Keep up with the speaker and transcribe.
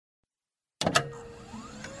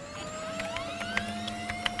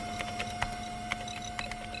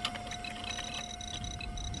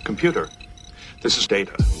computer. This is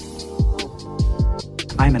data.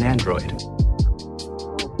 I'm an android.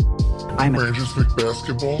 I'm Rangers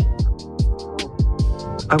McBasketball.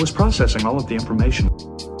 I was processing all of the information.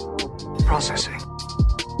 processing.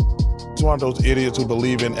 He's one of those idiots who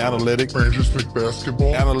believe in analytics. Rangers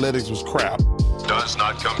McBasketball. Analytics was crap. Does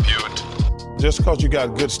not compute. Just because you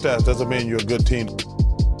got good stats doesn't mean you're a good team.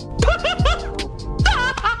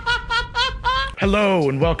 Hello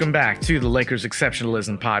and welcome back to the Lakers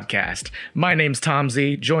Exceptionalism Podcast. My name's Tom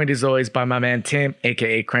Z, joined as always by my man Tim,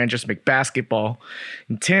 aka Cranjus McBasketball.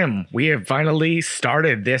 And Tim, we have finally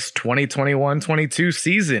started this 2021-22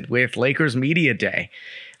 season with Lakers Media Day.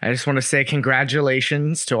 I just want to say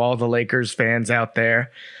congratulations to all the Lakers fans out there.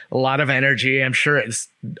 A lot of energy. I'm sure it's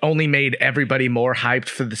only made everybody more hyped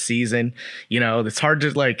for the season. You know, it's hard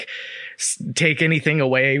to take anything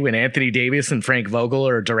away when Anthony Davis and Frank Vogel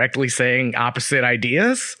are directly saying opposite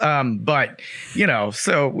ideas. But, we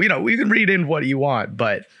can read in what you want,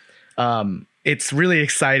 but it's really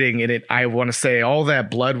exciting. And I want to say all that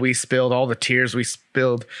blood we spilled, all the tears we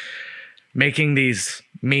spilled, making these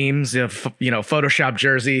memes of, Photoshop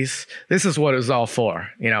jerseys. This is what it was all for.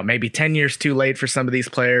 Maybe 10 years too late for some of these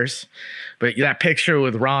players, but that picture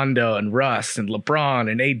with Rondo and Russ and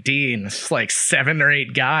LeBron and AD and it's like 7 or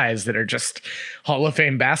 8 guys that are just Hall of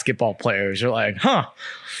Fame basketball players. You're like,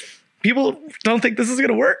 people don't think this is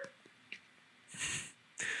going to work.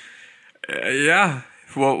 Yeah.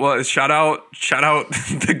 Well, shout out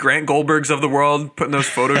the Grant Goldbergs of the world putting those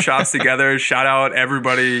Photoshops together. Shout out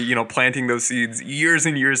everybody, planting those seeds years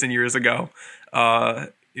and years and years ago,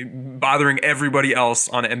 bothering everybody else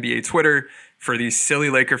on NBA Twitter for these silly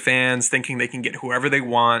Laker fans thinking they can get whoever they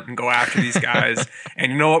want and go after these guys.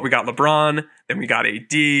 And you know what? We got LeBron, then we got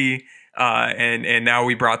AD, and now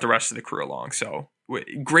we brought the rest of the crew along. So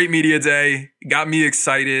great media day, got me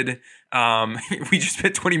excited. We just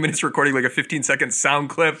spent 20 minutes recording like a 15-second sound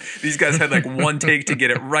clip. These guys had like one take to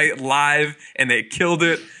get it right live, and they killed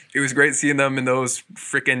it. It was great seeing them in those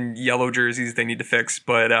freaking yellow jerseys they need to fix.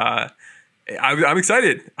 But I'm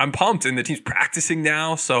excited. I'm pumped, and the team's practicing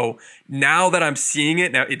now. So now that I'm seeing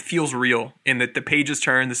it, now it feels real, and that the pages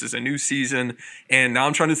turn. This is a new season, and now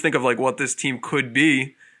I'm trying to think of like what this team could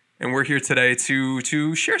be. And we're here today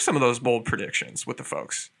to share some of those bold predictions with the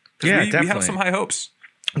folks. Yeah, we have some high hopes.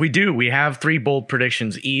 We do. We have 3 bold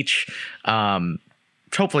predictions each.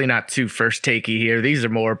 Hopefully not too first takey here. These are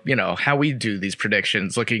more, how we do these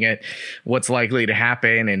predictions, looking at what's likely to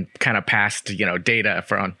happen and kind of past, data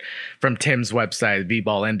from Tim's website,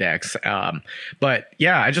 B-Ball Index. But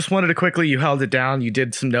yeah, I just wanted to quickly, you held it down. You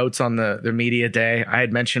did some notes on the media day. I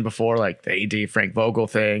had mentioned before, like the AD Frank Vogel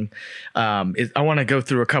thing. I want to go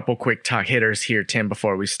through a couple quick talk hitters here, Tim,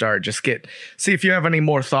 before we start. See if you have any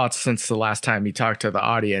more thoughts since the last time you talked to the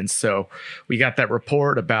audience. So we got that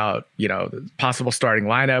report about, the possible starting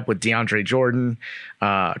lineup with DeAndre Jordan,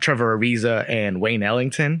 Trevor Ariza, and Wayne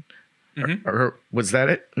Ellington. Mm-hmm. Or was that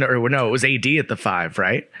it? No, it was AD at the 5,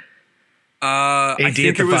 right? I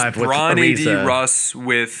think it was Bron, AD, Russ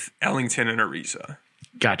with Ellington and Ariza.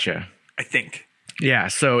 Gotcha. I think. Yeah,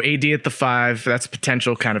 so AD at the 5, that's a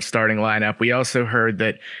potential kind of starting lineup. We also heard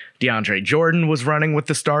that DeAndre Jordan was running with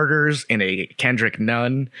the starters in a Kendrick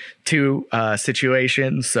Nunn 2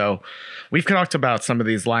 situation. So we've talked about some of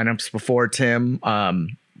these lineups before, Tim.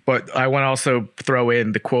 But I want to also throw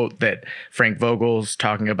in the quote that Frank Vogel's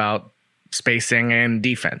talking about spacing and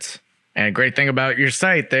defense. And a great thing about your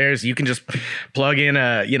site there is you can just plug in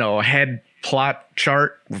a head plot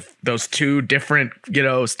chart with those 2 different,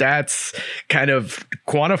 stats kind of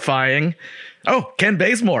quantifying. Oh, Ken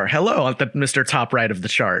Bazemore. Hello at the Mr. Top right of the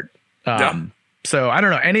chart. So I don't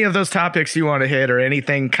know, any of those topics you want to hit or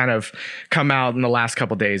anything kind of come out in the last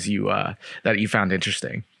couple of days that you found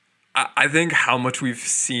interesting? I think how much we've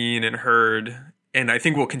seen and heard, and I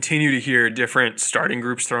think we'll continue to hear different starting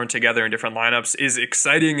groups thrown together in different lineups is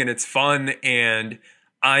exciting and it's fun. And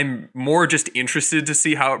I'm more just interested to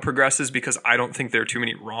see how it progresses because I don't think there are too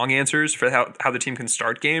many wrong answers for how the team can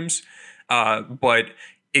start games. But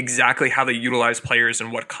exactly how they utilize players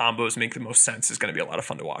and what combos make the most sense is going to be a lot of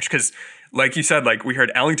fun to watch. Because like you said, like we heard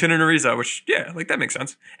Ellington and Ariza, which, yeah, like that makes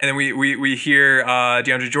sense. And then we hear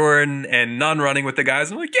DeAndre Jordan and Nunn running with the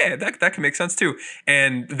guys. And I'm like, yeah, that can make sense too.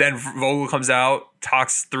 And then Vogel comes out,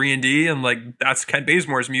 talks 3-and-D, and like that's Kent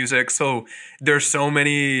Bazemore's music. So there's so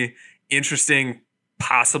many interesting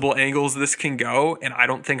possible angles this can go. And I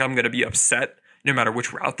don't think I'm going to be upset no matter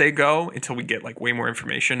which route they go until we get like way more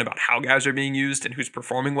information about how guys are being used and who's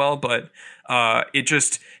performing well. But it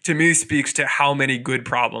just, to me, speaks to how many good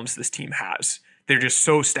problems this team has They're just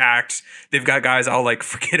so stacked. They've got guys I'll like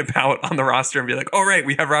forget about on the roster and be like, oh, right,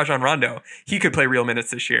 we have Rajon Rondo. He could play real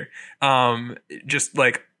minutes this year. Just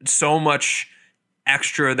like so much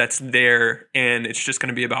extra that's there. And it's just going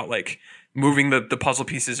to be about like moving the puzzle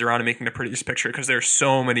pieces around and making the prettiest picture, because there's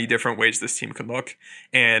so many different ways this team can look.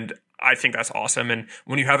 And I think that's awesome. And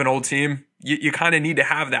when you have an old team, you kind of need to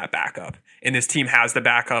have that backup. And this team has the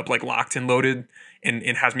backup like locked and loaded, and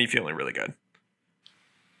it has me feeling really good.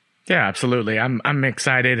 Yeah, absolutely. I'm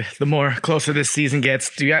excited. The more closer this season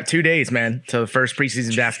gets, you got 2 days, man, to the first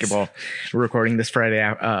preseason basketball. We're recording this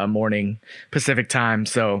Friday morning Pacific time,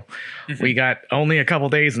 so we got only a couple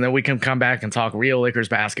days, and then we can come back and talk real Lakers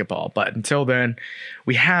basketball. But until then,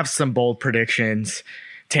 we have some bold predictions.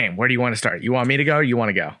 Tim, where do you want to start? You want me to go, or you want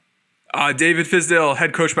to go? David Fizdale,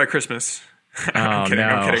 head coach by Christmas. I'm kidding.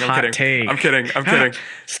 Hot take. I'm kidding.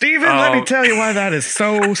 Steven, let me tell you why that is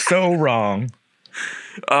so wrong.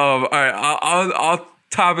 All right, I'll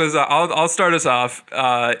start us off,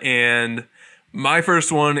 and my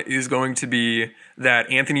first one is going to be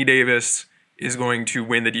that Anthony Davis is going to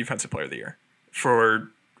win the Defensive Player of the Year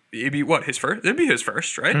for maybe his first. It'd be his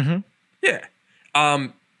first, right? Mm-hmm. Yeah.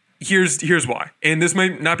 Here's why, and this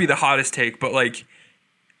might not be the hottest take, but like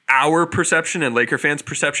our perception and Laker fans'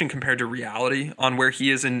 perception compared to reality on where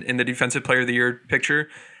he is in the Defensive Player of the Year picture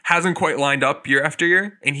hasn't quite lined up year after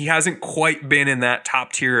year, and he hasn't quite been in that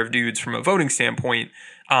top tier of dudes from a voting standpoint,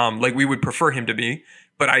 like we would prefer him to be.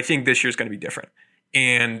 But I think this year's going to be different,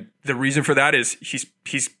 and the reason for that is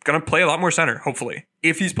he's going to play a lot more center. Hopefully,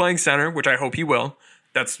 if he's playing center, which I hope he will,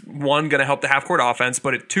 that's one, going to help the half court offense,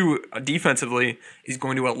 but two, defensively, is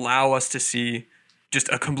going to allow us to see just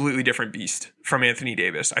a completely different beast from Anthony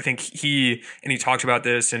Davis. I think he talked about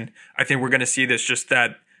this, and I think we're going to see this, just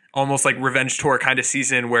that almost like revenge tour kind of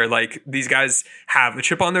season where like these guys have a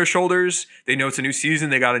chip on their shoulders. They know it's a new season.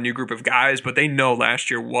 They got a new group of guys, but they know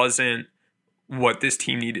last year wasn't what this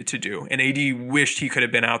team needed to do. And AD wished he could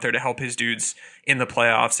have been out there to help his dudes in the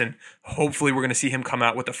playoffs. And hopefully we're going to see him come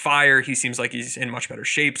out with a fire. He seems like he's in much better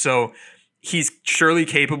shape. So he's surely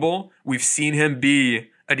capable. We've seen him be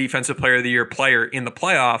a Defensive Player of the Year player in the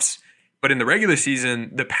playoffs, but in the regular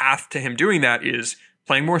season, the path to him doing that is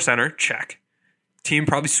playing more center, check. Team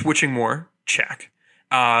probably switching more, check.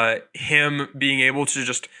 Him being able to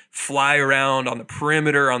just fly around on the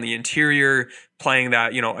perimeter, on the interior, playing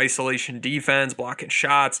that, isolation defense, blocking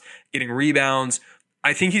shots, getting rebounds.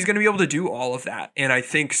 I think he's going to be able to do all of that. And I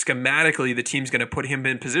think schematically, the team's going to put him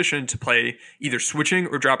in position to play either switching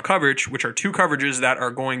or drop coverage, which are two coverages that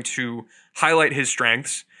are going to highlight his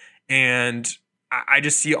strengths. And I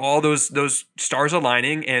just see all those stars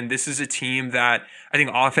aligning. And this is a team that I think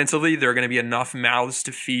offensively, there are going to be enough mouths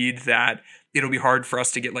to feed that it'll be hard for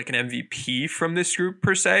us to get like an MVP from this group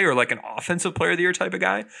per se, or like an Offensive Player of the Year type of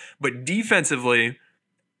guy. But defensively,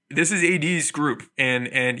 this is AD's group.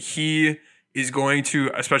 And he is going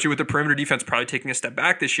to, especially with the perimeter defense probably taking a step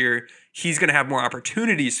back this year, he's going to have more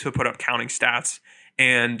opportunities to put up counting stats.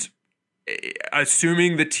 And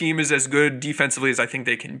assuming the team is as good defensively as I think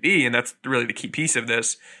they can be, and that's really the key piece of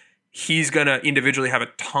this, he's going to individually have a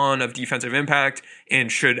ton of defensive impact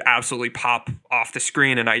and should absolutely pop off the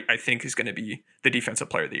screen, and I think is going to be the Defensive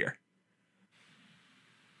Player of the Year.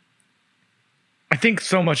 I think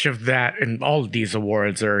so much of that and all of these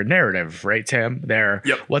awards are narrative, right, Tim? They're,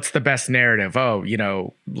 What's the best narrative? Oh,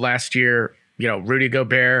 last year, Rudy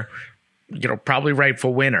Gobert, probably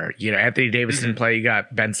rightful winner. Anthony Davis didn't play. You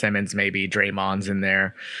got Ben Simmons, maybe Draymond's in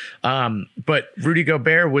there. But Rudy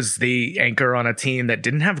Gobert was the anchor on a team that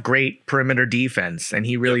didn't have great perimeter defense. And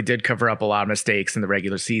he really did cover up a lot of mistakes in the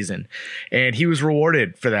regular season. And he was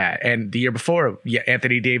rewarded for that. And the year before,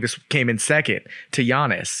 Anthony Davis came in second to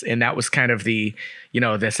Giannis. And that was kind of the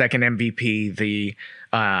second MVP, the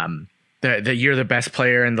you're the best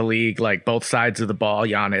player in the league, like both sides of the ball,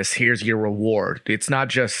 Giannis, here's your reward. It's not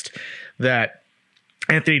just that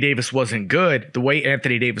Anthony Davis wasn't good. The way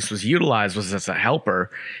Anthony Davis was utilized was as a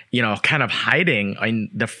helper, kind of hiding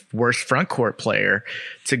in the worst front court player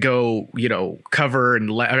to go, cover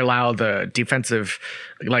and allow the defensive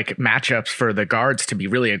matchups for the guards to be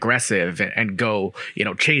really aggressive and go,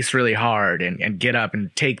 chase really hard and get up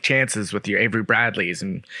and take chances with your Avery Bradleys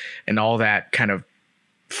and all that kind of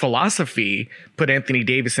philosophy put Anthony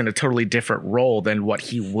Davis in a totally different role than what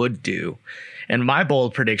he would do. And my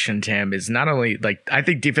bold prediction, Tim, is not only I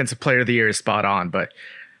think Defensive Player of the Year is spot on, but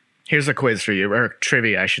here's a quiz for you, or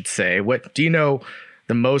trivia, I should say. What do you know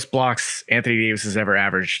the most blocks Anthony Davis has ever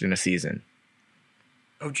averaged in a season?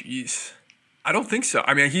 Oh, geez. I don't think so.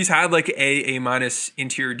 I mean, he's had A minus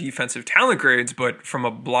interior defensive talent grades, but from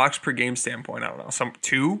a blocks per game standpoint, I don't know,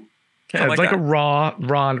 2? Yeah, it's like that. a raw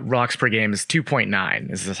rocks per game is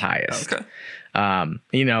 2.9 is his highest. Okay.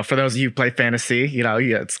 For those of you who play fantasy,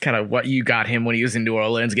 it's kind of what you got him when he was in New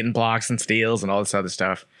Orleans, getting blocks and steals and all this other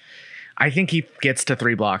stuff. I think he gets to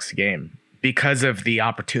 3 blocks a game because of the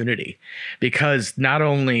opportunity. Because not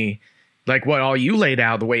only like what all you laid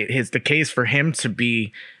out, the way the case for him to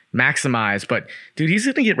be maximized, but dude, he's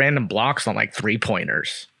going to get random blocks on like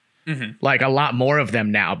 3-pointers. Like a lot more of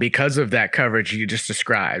them now because of that coverage you just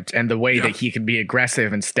described and the way that he can be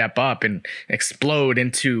aggressive and step up and explode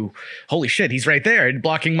into, holy shit, he's right there and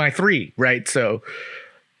blocking my 3, right? So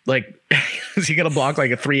like, is he going to block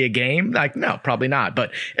like a 3 a game? Like, no, probably not.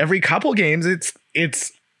 But every couple games,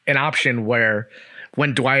 it's an option where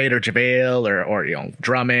when Dwight or JaVale or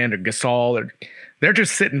Drummond or Gasol, they're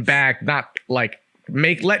just sitting back, not like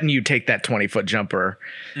letting you take that 20-foot jumper.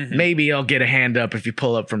 Maybe I'll get a hand up if you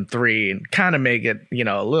pull up from 3 and kind of make it,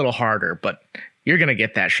 a little harder, but you're going to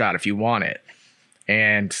get that shot if you want it.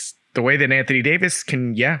 And the way that Anthony Davis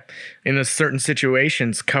can, in a certain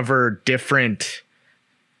situations cover different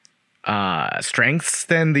strengths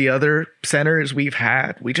than the other centers we've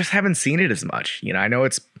had. We just haven't seen it as much. I know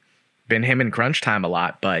it's been him in crunch time a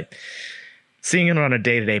lot, but seeing it on a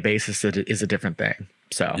day-to-day basis is a different thing.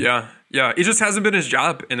 So yeah, it just hasn't been his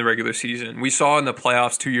job in the regular season. We saw in the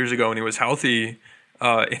playoffs 2 years ago when he was healthy.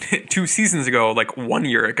 2 seasons ago, like 1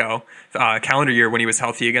 year ago, calendar year when he was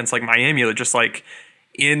healthy against like Miami, just like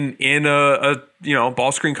in a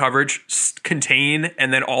ball screen coverage, contain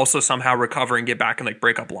and then also somehow recover and get back and like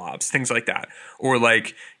break up lobs, things like that, or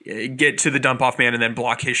like get to the dump off man and then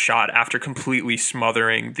block his shot after completely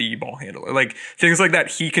smothering the ball handler, like things like that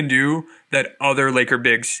he can do that other Laker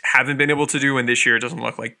bigs haven't been able to do, and this year it doesn't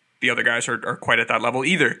look like the other guys are quite at that level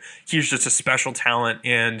either. He's just a special talent.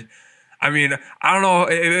 And I mean, I don't know.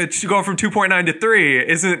 It's going from 2.9 to 3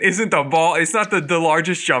 isn't the ball. It's not the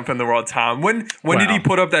largest jump in the world, Tom. When did he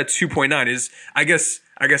put up that 2.9? I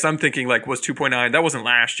guess I'm thinking like was 2.9. That wasn't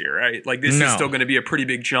last year, right? Like this is still going to be a pretty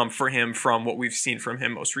big jump for him from what we've seen from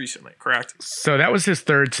him most recently. Correct. So that was his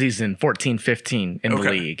 3rd season, 14-15 in the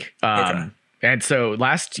league. And so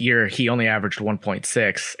last year he only averaged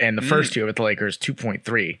 1.6, and the first year with the Lakers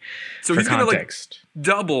 2.3. So he's going to like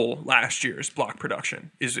double last year's block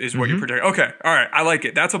production is what you're predicting. Okay, all right, I like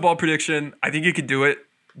it. That's a ball prediction. I think he could do it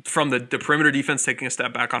from the perimeter defense taking a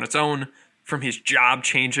step back on its own, from his job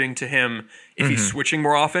changing to him. If he's switching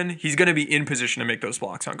more often, he's going to be in position to make those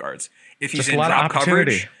blocks on guards. If he's just in a lot drop of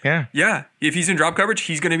opportunity. coverage, if he's in drop coverage,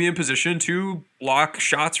 he's going to be in position to block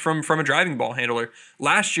shots from a driving ball handler.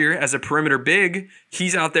 Last year, as a perimeter big,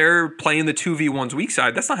 he's out there playing the 2v1's weak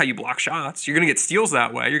side. That's not how you block shots. You're going to get steals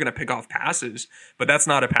that way. You're going to pick off passes, but that's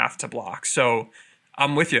not a path to block. So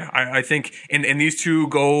I'm with you. I think, and these two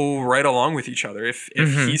go right along with each other. If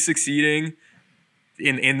he's succeeding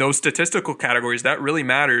in those statistical categories, that really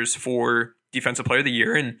matters for Defensive Player of the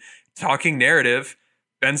Year. And talking narrative,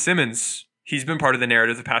 Ben Simmons, he's been part of the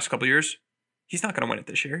narrative the past couple of years. He's not going to win it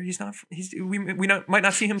this year. We might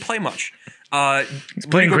not see him play much. He's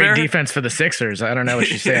playing great defense for the Sixers. I don't know what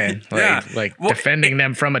you're saying. Defending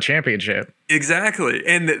them from a championship. Exactly.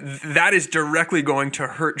 And that is directly going to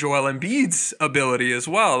hurt Joel Embiid's ability as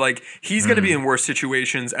well. Like he's going to be in worse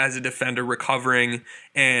situations as a defender recovering,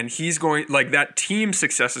 and he's going like that team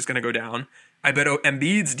success is going to go down. I bet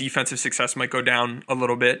Embiid's defensive success might go down a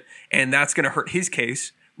little bit, and that's going to hurt his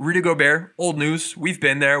case. Rudy Gobert, old news. We've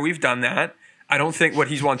been there. We've done that. I don't think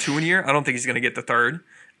he's won 2 in a year. I don't think he's going to get the 3rd.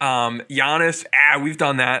 Giannis, we've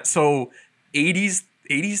done that. So 80's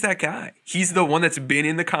that guy. He's the one that's been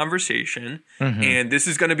in the conversation. And this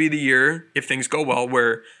is going to be the year, if things go well,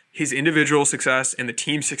 where his individual success and the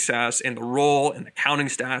team success and the role and the counting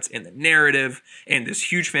stats and the narrative and this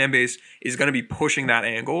huge fan base is going to be pushing that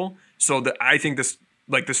angle. So I think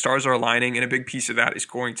the stars are aligning, and a big piece of that is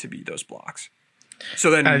going to be those blocks. So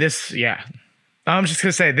then I'm just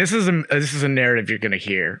gonna say this is a narrative you're gonna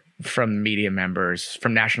hear from media members,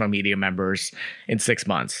 from national media members in 6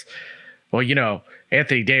 months. Well,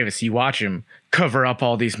 Anthony Davis, you watch him cover up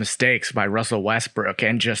all these mistakes by Russell Westbrook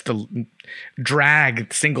and just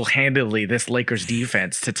drag single-handedly this Lakers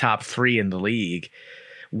defense to top 3 in the league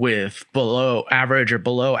with below average or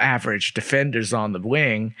below average defenders on the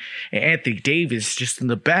wing, and Anthony Davis just in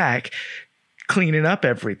the back cleaning up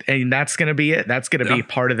everything. And that's going to be it. That's going to be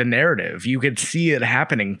part of the narrative. You could see it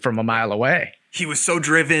happening from a mile away. He was so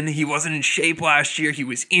driven. He wasn't in shape last year. He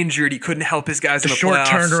was injured. He couldn't help his guys in the short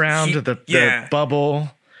playoffs. Turnaround to the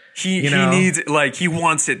bubble. He needs, he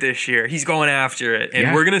wants it this year. He's going after it.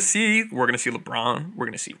 And we're going to see LeBron. We're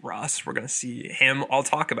going to see Russ. We're going to see him all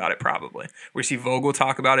talk about it probably. We're going to see Vogel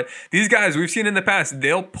talk about it. These guys we've seen in the past,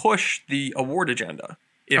 they'll push the award agenda.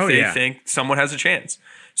 if they think someone has a chance.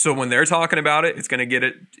 So when they're talking about it, it's going to get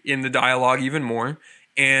it in the dialogue even more.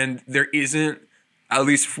 And there isn't, at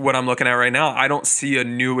least what I'm looking at right now, I don't see a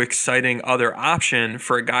new exciting other option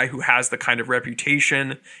for a guy who has the kind of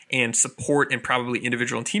reputation and support and probably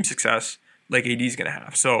individual and team success like AD is going to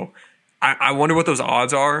have. So I wonder what those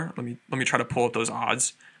odds are. Let me try to pull up those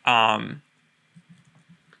odds. Talking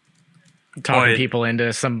people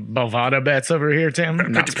into some Bovada bets over here, Tim.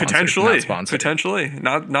 Potentially,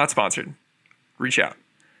 not sponsored. Reach out.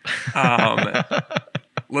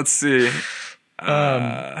 Let's see.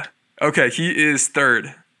 Okay, he is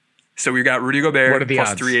third. So we got Rudy Gobert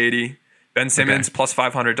plus odds? 380. Ben Simmons plus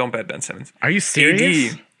 500. Don't bet Ben Simmons. Are you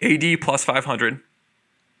serious? AD plus 500.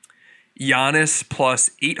 Giannis plus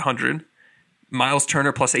 800. Miles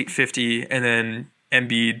Turner plus 850. And then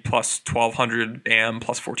Embiid plus 1,200. Bam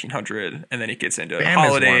plus 1,400. And then it gets into Bam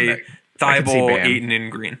Holiday, Thibault, Ayton,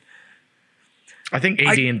 and Green. I think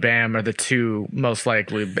AD and Bam are the two most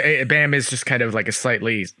likely. Bam is just kind of like a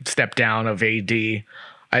slightly step down of AD,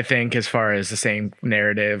 I think, as far as the same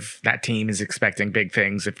narrative. That team is expecting big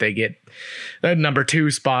things if they get the number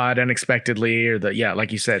 2 spot unexpectedly, or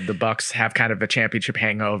like you said, the Bucks have kind of a championship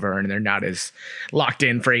hangover and they're not as locked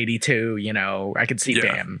in for 82. I could see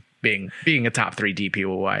Bam being a top 3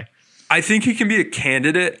 DPOY. I think he can be a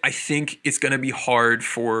candidate. I think it's going to be hard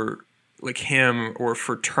for like him or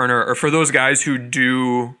for Turner or for those guys who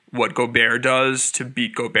do what Gobert does to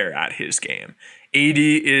beat Gobert at his game. AD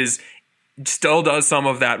still does some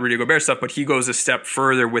of that Rudy Gobert stuff, but he goes a step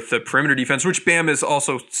further with the perimeter defense, which Bam is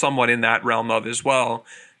also somewhat in that realm of as well.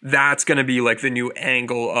 That's going to be like the new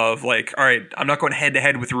angle of like, all right, I'm not going head to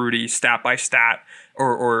head with Rudy stat by stat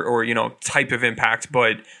or type of impact,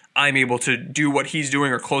 but I'm able to do what he's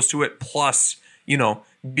doing or close to it, plus,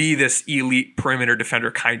 be this elite perimeter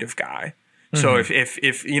defender kind of guy. Mm-hmm. So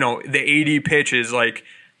if the AD pitch is like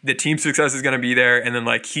the team success is going to be there, and then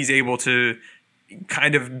like he's able to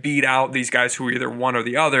kind of beat out these guys who are either one or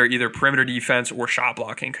the other, either perimeter defense or shot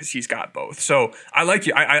blocking, because he's got both. So I like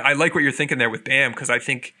you. I like what you're thinking there with Bam, because I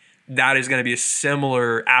think that is going to be a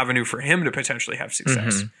similar avenue for him to potentially have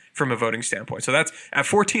success from a voting standpoint. So that's at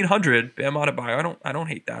 1,400. Bam Adebayo. I don't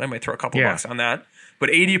hate that. I might throw a couple bucks on that.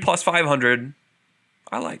 But 80 plus 500.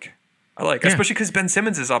 I like, especially because Ben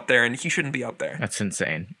Simmons is up there and he shouldn't be up there. That's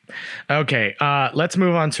insane. Okay, let's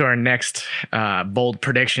move on to our next bold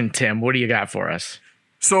prediction. Tim, what do you got for us?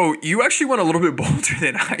 So you actually went a little bit bolder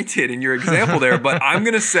than I did in your example there, but I'm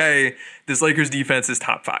going to say this Lakers defense is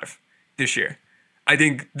top 5 this year. I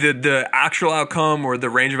think the actual outcome or the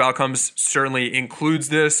range of outcomes certainly includes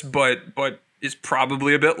this, but is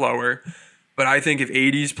probably a bit lower. But I think if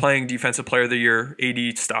AD's playing Defensive Player of the Year,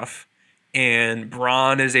 AD stuff, and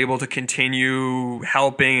Bron is able to continue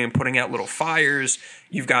helping and putting out little fires,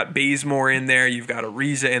 you've got Bazemore in there, you've got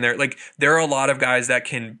Ariza in there. Like, there are a lot of guys that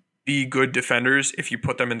can be good defenders if you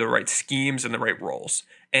put them in the right schemes and the right roles.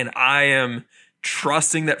 And I am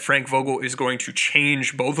trusting that Frank Vogel is going to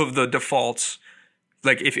change both of the defaults.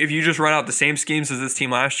 Like, if you just run out the same schemes as this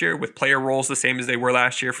team last year with player roles the same as they were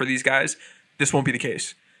last year for these guys, this won't be the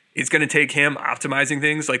case. It's going to take him optimizing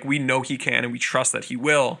things like we know he can, and we trust that he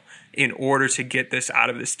will, in order to get this out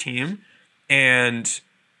of this team. And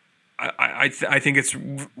I think it's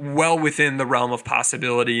well within the realm of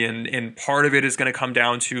possibility. And part of it is going to come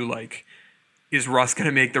down to, like, is Russ going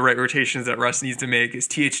to make the right rotations that Russ needs to make? Is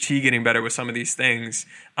THT getting better with some of these things?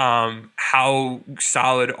 How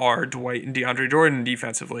solid are Dwight and DeAndre Jordan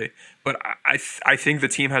defensively? But I think the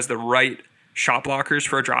team has the right shot blockers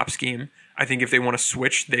for a drop scheme. I think if they want to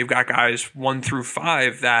switch, they've got guys 1 through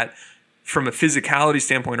 5 that, from a physicality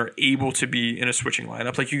standpoint, are able to be in a switching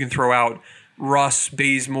lineup. Like, you can throw out Russ,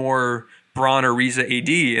 Bazemore, Bron, or Ariza,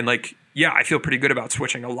 AD, and I feel pretty good about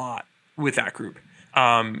switching a lot with that group.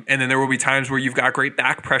 And then there will be times where you've got great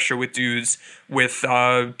back pressure with dudes with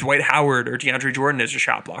Dwight Howard or DeAndre Jordan as a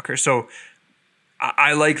shot blocker. So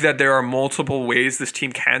I like that there are multiple ways this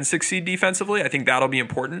team can succeed defensively. I think that'll be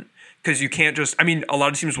important, because you can't just, a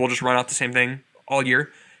lot of teams will just run out the same thing all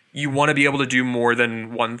year. You want to be able to do more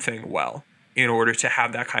than one thing well in order to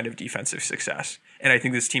have that kind of defensive success. And I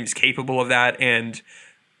think this team is capable of that. And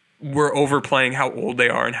we're overplaying how old they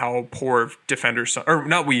are and how poor defenders, or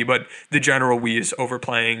not we, but the general we is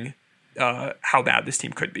overplaying how bad this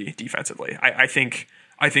team could be defensively. I think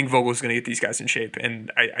Vogel's going to get these guys in shape,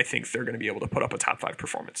 and I think they're going to be able to put up a top 5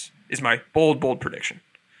 performance, is my bold prediction.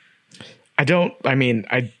 I've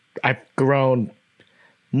grown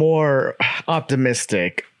more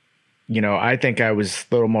optimistic. I think I was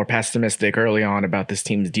a little more pessimistic early on about this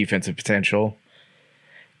team's defensive potential.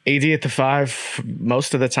 AD at the 5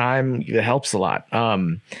 most of the time, it helps a lot.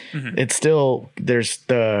 It's still, there's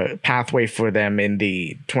the pathway for them in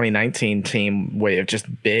the 2019 team way of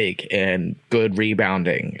just big and good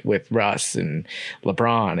rebounding with Russ and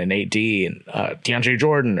LeBron and AD and DeAndre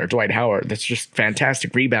Jordan or Dwight Howard. That's just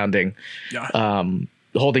fantastic rebounding. Yeah.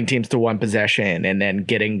 Holding teams to one possession and then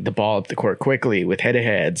getting the ball up the court quickly with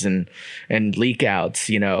head-to-heads and leak outs,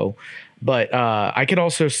 you know. But I could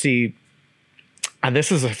also see, and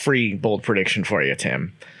this is a free bold prediction for you,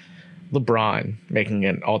 Tim, LeBron making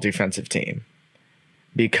an all-defensive team,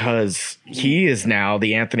 because he is now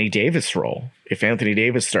the Anthony Davis role. If Anthony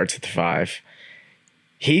Davis starts at the 5,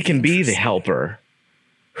 he can be the helper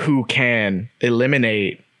who can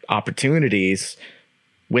eliminate opportunities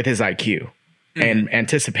with his IQ and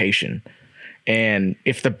anticipation. And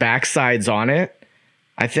if the backside's on it,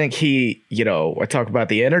 I think he, you know, I talk about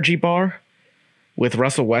the energy bar with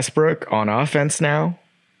Russell Westbrook on offense now.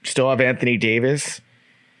 Still have Anthony Davis.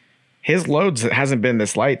 His loads hasn't been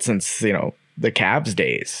this light since, you know, the Cavs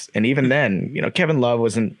days. And even then, you know, Kevin Love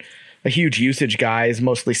wasn't a huge usage guy. He's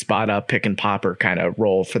mostly spot up, pick and popper kind of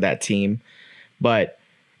role for that team. But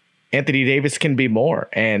Anthony Davis can be more.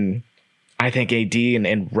 And I think AD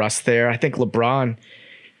and Russ there. I think LeBron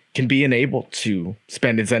can be enabled to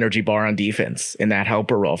spend his energy bar on defense in that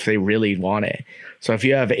helper role if they really want it. So if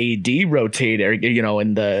you have AD rotate, or, you know,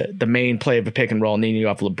 in the main play of a pick and roll, and then you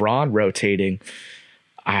have LeBron rotating,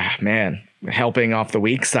 man, helping off the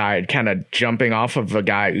weak side, kind of jumping off of a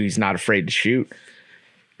guy who's not afraid to shoot,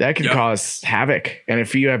 that can cause havoc. And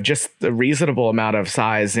if you have just a reasonable amount of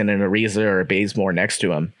size in an Ariza or a Bazemore next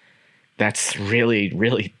to him, that's really,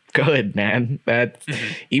 really good, man. That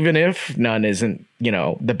even if none isn't, you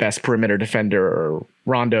know, the best perimeter defender, or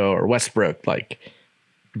Rondo or Westbrook, like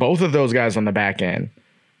both of those guys on the back end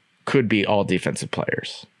could be all defensive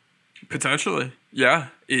players. Potentially. Yeah.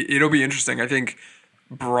 It'll be interesting. I think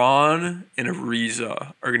Braun and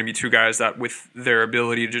Ariza are going to be two guys that, with their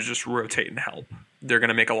ability to just rotate and help, they're going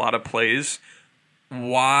to make a lot of plays.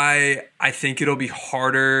 Why I think it'll be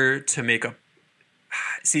harder to make a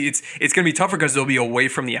See, it's going to be tougher because they'll be away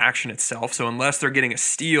from the action itself. So unless they're getting a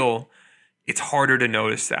steal, it's harder to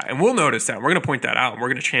notice that. And we'll notice that. We're going to point that out, and we're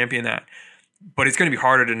going to champion that. But it's going to be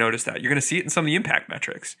harder to notice that. You're going to see it in some of the impact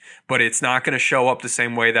metrics. But it's not going to show up the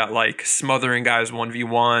same way that, like, smothering guys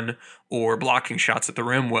 1v1 or blocking shots at the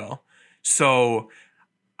rim will. So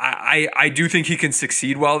I do think he can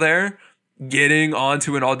succeed well there. Getting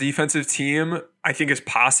onto an all-defensive team, I think, is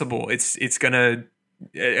possible. It's going to...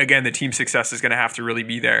 Again, the team success is going to have to really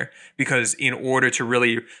be there, because in order to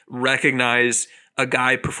really recognize a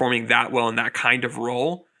guy performing that well in that kind of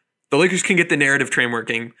role, the Lakers can get the narrative train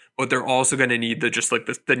working, but they're also going to need the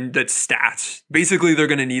stats. Basically, they're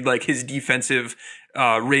going to need like his defensive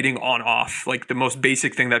rating on off, like the most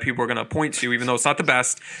basic thing that people are going to point to, even though it's not the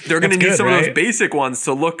best. They're going to need some of those basic ones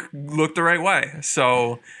to look the right way.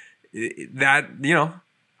 So that, you know,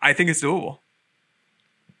 I think it's doable.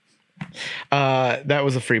 That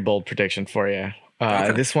was a free bold prediction for you.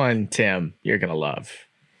 Okay. This one, Tim, you're going to love.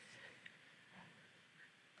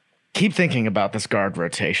 Keep thinking about this guard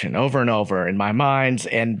rotation over and over in my mind.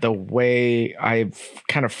 And the way I've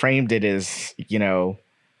kind of framed it is, you know,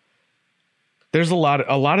 there's a lot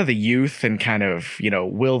of the youth and kind of, you know,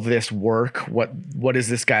 will this work? What is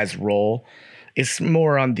this guy's role? It's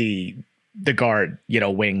more on the guard, you know,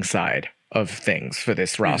 wing side of things for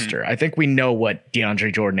this roster. I think we know what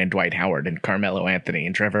DeAndre Jordan and Dwight Howard and Carmelo Anthony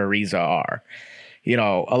and Trevor Ariza are. You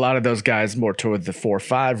know, a lot of those guys more toward the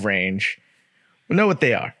 4-5 range. We know what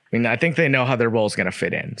they are. I mean, I think they know how their role is going to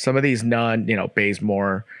fit in. Some of these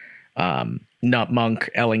Bazemore, Monk,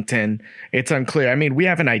 Ellington, it's unclear. I mean, we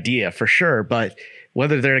have an idea for sure, but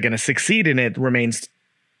whether they're going to succeed in it remains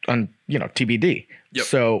TBD. Yep.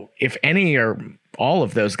 So if any or all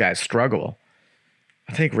of those guys struggle,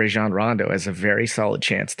 I think Rajon Rondo has a very solid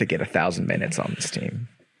chance to get 1,000 minutes on this team.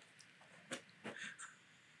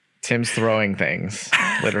 Tim's throwing things,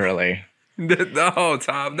 literally. No,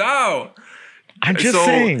 Tom, no. I'm just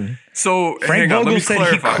saying. So Frank Vogel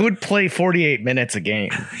said he could play 48 minutes a game.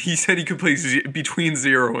 He said he could play between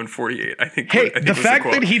 0 and 48. I think. The fact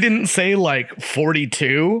that he didn't say like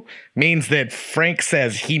 42 means that Frank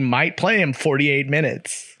says he might play him 48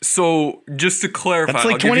 minutes. So just to clarify, that's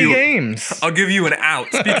like 20 games. I'll give you an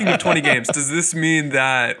out. Speaking of 20 games, does this mean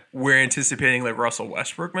that we're anticipating like Russell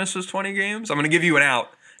Westbrook misses 20 games? I'm going to give you an out,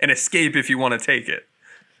 an escape if you want to take it.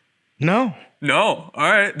 No. All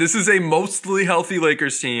right. This is a mostly healthy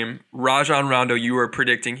Lakers team. Rajon Rondo, you are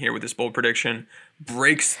predicting here with this bold prediction,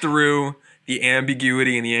 breaks through the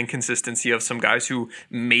ambiguity and the inconsistency of some guys who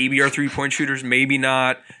maybe are 3-point shooters, maybe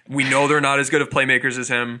not. We know they're not as good of playmakers as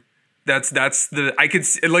him. That's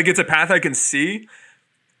it's a path I can see.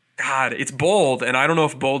 God, it's bold, and I don't know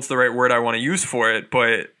if bold's the right word I want to use for it,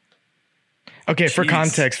 but okay, for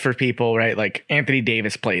context for people, right? Like Anthony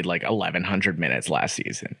Davis played like 1,100 minutes last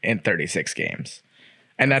season in 36 games.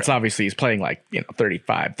 And that's obviously he's playing like,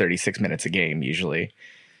 35, 36 minutes a game usually.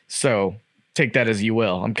 So take that as you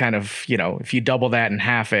will. I'm kind of, if you double that and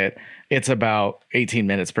half it, it's about 18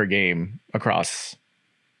 minutes per game across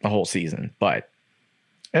the whole season. But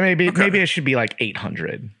maybe it should be like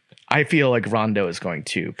 800. I feel like Rondo is going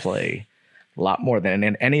to play a lot more than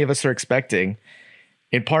any of us are expecting,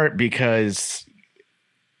 in part because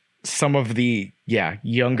some of the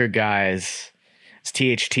younger guys. Is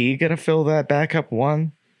THT going to fill that backup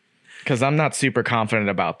one? Because I'm not super confident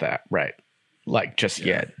about that, right? Like just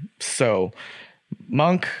yet. So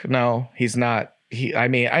Monk, no, he's not.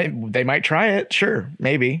 They might try it. Sure,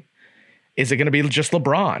 maybe. Is it going to be just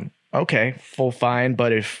LeBron? Okay, full fine.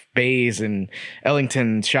 But if Bays and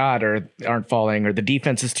Ellington's shot aren't falling, or the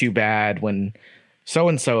defense is too bad when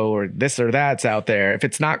so-and-so or this or that's out there, if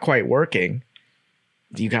it's not quite working,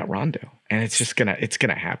 you got Rondo. And it's going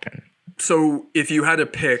to happen. So if you had to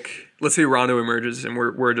pick, let's say Rondo emerges and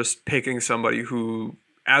we're just picking somebody who,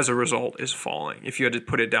 as a result, is falling. If you had to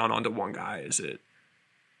put it down onto one guy, is it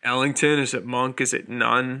Ellington? Is it Monk? Is it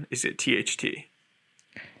Nunn? Is it THT?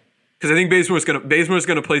 Because I think Bazemore's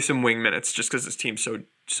gonna play some wing minutes just because his team's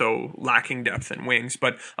so lacking depth in wings.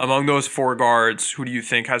 But among those four guards, who do you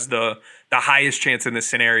think has the highest chance in this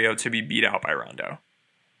scenario to be beat out by Rondo?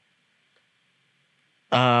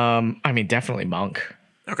 Definitely Monk.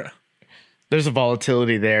 Okay. There's a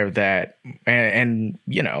volatility there that, and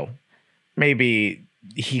maybe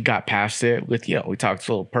he got past it with, we talked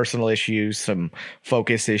a little personal issues, some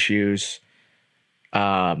focus issues.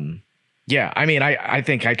 I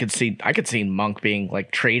think I could see Monk being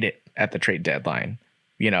like traded at the trade deadline,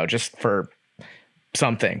 just for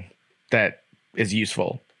something that is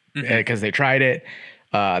useful because they tried it.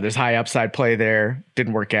 There's high upside play there.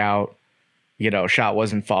 Didn't work out. Shot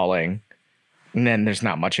wasn't falling. And then there's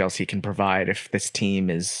not much else he can provide if this team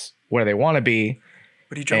is where they want to be.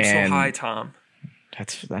 But he jumped so high, Tom.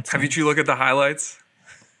 That's. Have you look at the highlights?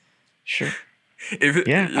 Sure. I don't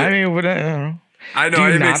know. I know.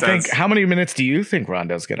 Do you not think? How many minutes do you think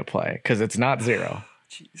Rondo's going to play? Because it's not 0.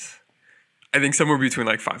 Jeez. I think somewhere between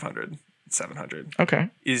like 500 and 700. Okay.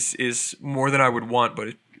 Is more than I would want,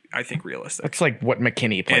 but I think realistic. That's like what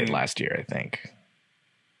McKinney played last year, I think.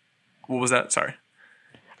 What was that? Sorry.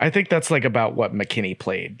 I think that's like about what McKinney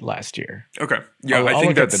played last year. Okay. Yeah, I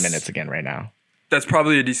think that's the minutes again right now. That's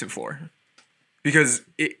probably a decent floor. Because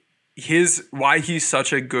why he's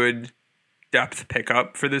such a good depth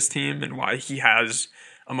pickup for this team and why he has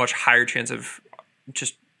a much higher chance of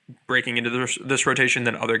just breaking into this rotation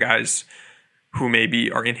than other guys who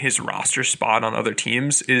maybe are in his roster spot on other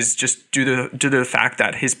teams is just due to the fact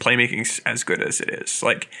that his playmaking's as good as it is.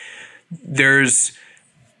 Like, there's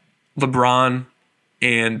LeBron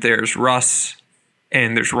and there's Russ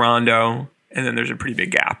and there's Rondo, and then there's a pretty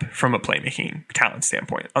big gap from a playmaking talent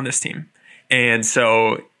standpoint on this team. And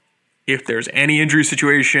so if there's any injury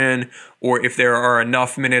situation or if there are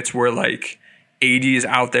enough minutes where like AD is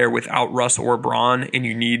out there without Russ or Bron and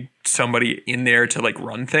you need somebody in there to like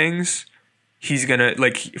run things, he's going to,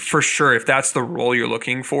 like, for sure, if that's the role you're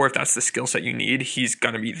looking for, if that's the skill set you need, he's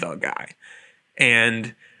going to be the guy.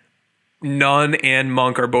 And Nunn and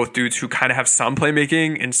Monk are both dudes who kind of have some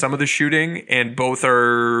playmaking and some of the shooting, and both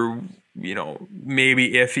are,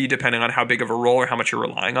 maybe iffy depending on how big of a role or how much you're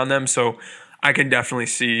relying on them. So I can definitely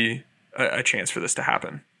see a chance for this to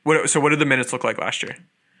happen. So what did the minutes look like last year?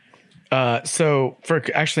 So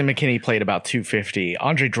McKinney played about 250.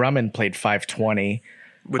 Andre Drummond played 520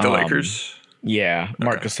 with the Lakers. Yeah,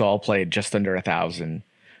 Marc Gasol played just under 1,000.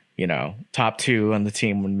 Top two on the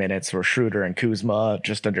team in minutes were Schroeder and Kuzma,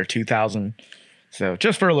 just under 2,000. So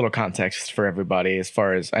just for a little context for everybody, as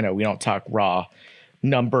far as I know, we don't talk raw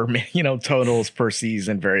number, totals per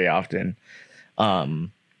season very often.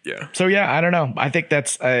 Yeah. So yeah, I don't know. I think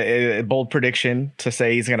that's a bold prediction to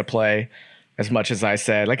say he's going to play as much as I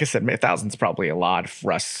said. Like I said, 1,000's probably a lot if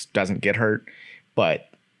Russ doesn't get hurt, but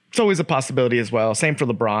it's always a possibility as well. Same for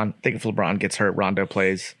LeBron. I think if LeBron gets hurt, Rondo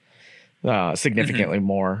plays significantly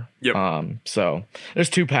more. Yep. So there's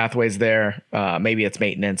two pathways there. Maybe it's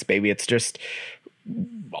maintenance. Maybe it's just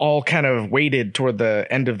all kind of weighted toward the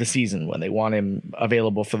end of the season when they want him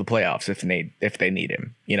available for the playoffs if they need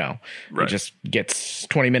him. Right. He just gets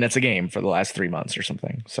 20 minutes a game for the last 3 months or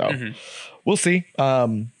something. So we'll see.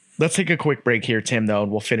 Let's take a quick break here, Tim, though,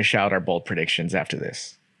 and we'll finish out our bold predictions after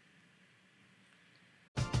this.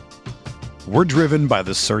 We're driven by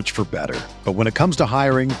the search for better. But when it comes to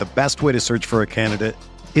hiring, the best way to search for a candidate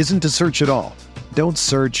isn't to search at all. Don't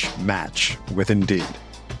search, match with Indeed.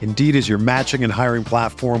 Indeed is your matching and hiring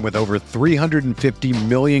platform with over 350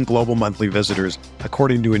 million global monthly visitors,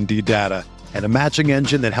 according to Indeed data, and a matching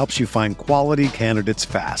engine that helps you find quality candidates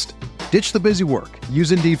fast. Ditch the busy work.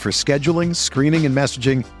 Use Indeed for scheduling, screening, and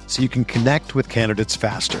messaging so you can connect with candidates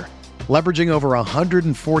faster. Leveraging over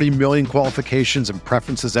 140 million qualifications and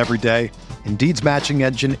preferences every day, Indeed's matching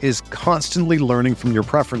engine is constantly learning from your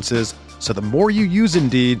preferences, so the more you use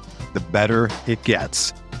Indeed, the better it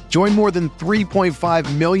gets. Join more than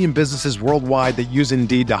 3.5 million businesses worldwide that use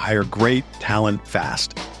Indeed to hire great talent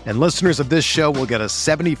fast. And listeners of this show will get a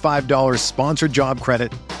 $75 sponsored job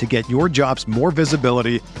credit to get your jobs more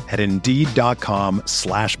visibility at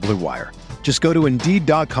Indeed.com/Blue Wire. Just go to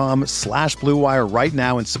Indeed.com/Blue Wire right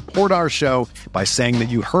now and support our show by saying that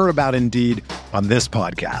you heard about Indeed on this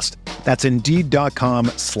podcast. That's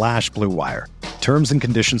Indeed.com/Blue Wire. Terms and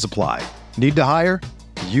conditions apply. Need to hire?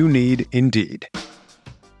 You need Indeed.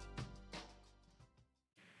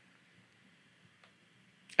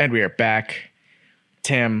 And we are back.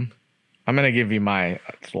 Tim, I'm going to give you my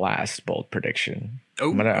last bold prediction.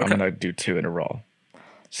 I'm gonna do 2 in a row.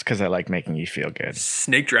 Just because I like making you feel good.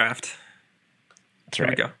 Snake draft. That's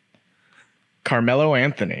right. Here we go. Carmelo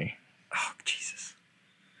Anthony Oh, Jesus.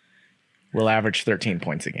 will average 13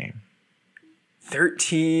 points a game.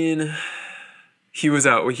 13. He was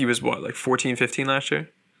what, like 14, 15 last year?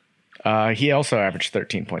 He also averaged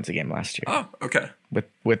 13 points a game last year. Oh, okay.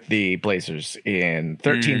 With the Blazers in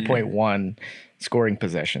 13.1 scoring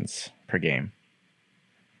possessions per game.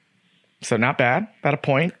 So not bad. About a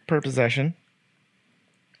point per possession.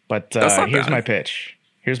 But here's my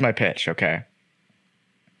pitch. Okay.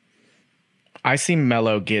 I see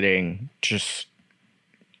Melo getting just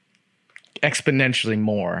exponentially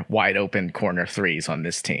more wide open corner threes on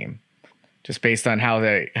this team. Just based on how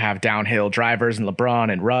they have downhill drivers and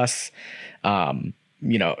LeBron and Russ.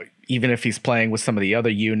 Even if he's playing with some of the other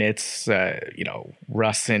units,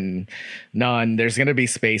 Russ and Nunn, there's going to be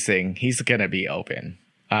spacing. He's going to be open.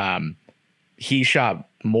 He shot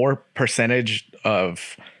more percentage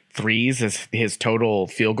of threes as his total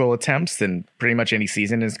field goal attempts than pretty much any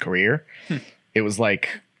season in his career. It was like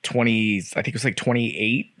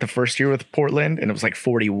 28 the first year with Portland, and it was like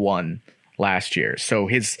 41 last year. So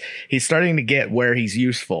he's starting to get where he's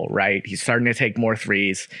useful, right? He's starting to take more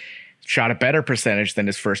threes, shot a better percentage than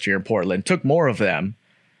his first year in Portland, took more of them,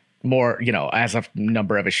 as a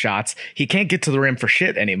number of his shots. He can't get to the rim for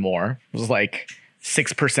shit anymore. It was like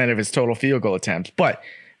 6% of his total field goal attempts, but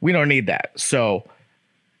we don't need that. So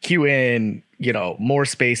cue in, more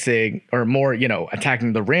spacing or more,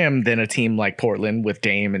 attacking the rim than a team like Portland with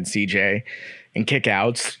Dame and CJ and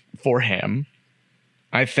kickouts for him.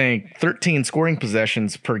 I think 13 scoring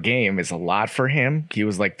possessions per game is a lot for him. He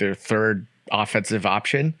was like their third offensive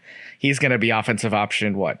option. He's going to be offensive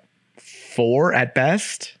option, 4 at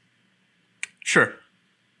best? Sure.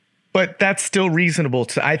 But that's still reasonable.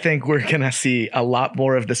 I think we're going to see a lot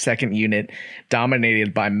more of the second unit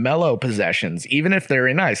dominated by Melo possessions, even if they're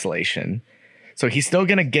in isolation. So he's still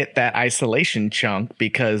going to get that isolation chunk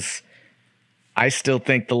because I still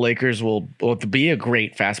think the Lakers will be a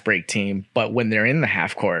great fast break team. But when they're in the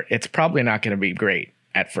half court, it's probably not going to be great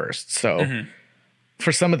at first. So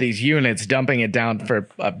for some of these units, dumping it down for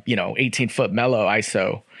 18-foot Melo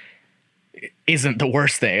ISO isn't the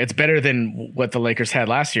worst thing. It's better than what the Lakers had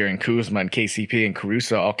last year in Kuzma and KCP and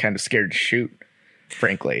Caruso all kind of scared to shoot,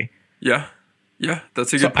 frankly. Yeah,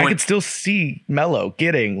 that's a good point. I could still see Melo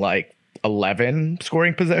getting like 11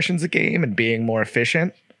 scoring possessions a game and being more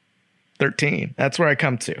efficient. 13. That's where I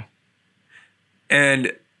come to.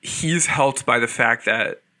 And he's helped by the fact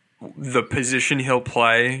that the position he'll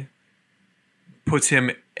play puts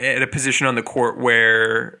him at a position on the court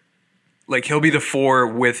where he'll be the 4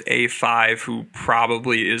 with a 5 who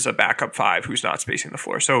probably is a backup 5 who's not spacing the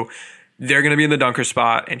floor. So they're going to be in the dunker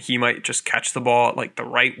spot, and he might just catch the ball at the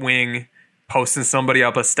right wing, posting somebody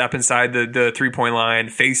up a step inside the 3-point line,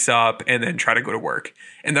 face up, and then try to go to work.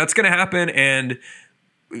 And that's going to happen. And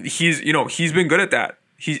he's been good at that.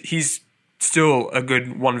 He's still a good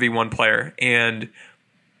 1v1 player. And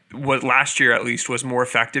what last year at least was more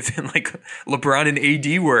effective than LeBron and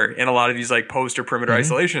AD were in a lot of these post or perimeter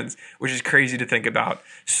isolations, which is crazy to think about.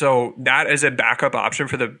 So that as a backup option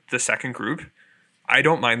for the second group, I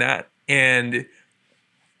don't mind that. And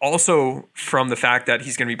also from the fact that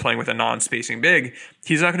he's going to be playing with a non-spacing big,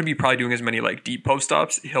 he's not going to be probably doing as many deep post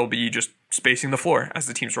ups. He'll be just spacing the floor as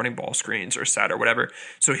the team's running ball screens or set or whatever.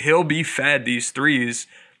 So he'll be fed these threes.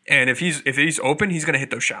 And if he's open, he's going to hit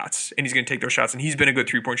those shots, and he's going to take those shots. And he's been a good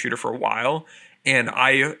 3-point shooter for a while. And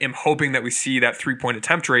I am hoping that we see that 3-point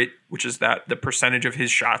attempt rate, which is that the percentage of his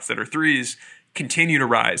shots that are threes, continue to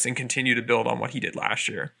rise and continue to build on what he did last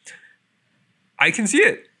year. I can see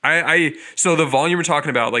it. So the volume we're talking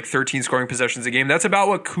about, like 13 scoring possessions a game, that's about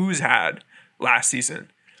what Kuz had last season.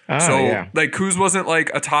 Like Kuz wasn't like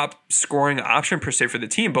a top scoring option per se for the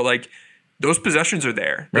team, but like those possessions are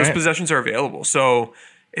there. Those possessions are available. So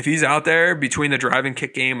if he's out there between the drive and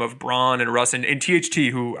kick game of Braun and Russ and THT,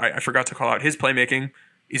 who I forgot to call out, his playmaking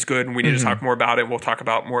is good, and we need to talk more about it. We'll talk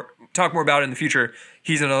more about it in the future.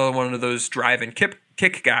 He's another one of those drive and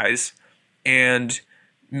kick guys, and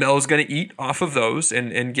Mel's going to eat off of those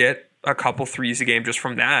and get a couple threes a game just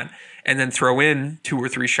from that, and then throw in 2 or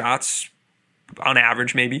 3 shots on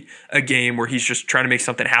average maybe a game where he's just trying to make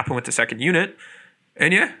something happen with the second unit.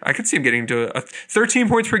 And yeah, I could see him getting to a 13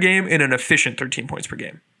 points per game in an efficient 13 points per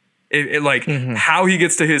game. How he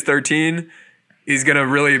gets to his 13 is going to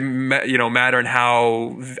really matter in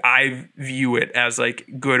how I view it as like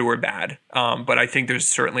good or bad. But I think there's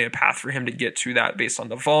certainly a path for him to get to that based on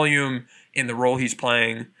the volume in the role he's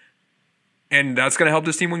playing. And that's going to help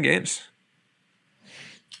this team win games.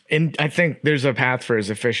 And I think there's a path for his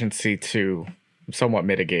efficiency to somewhat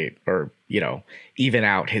mitigate or, even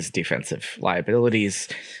out his defensive liabilities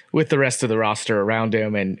with the rest of the roster around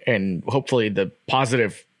him and hopefully the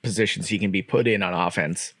positive positions he can be put in on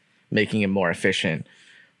offense, making him more efficient.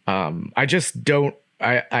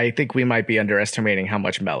 I think we might be underestimating how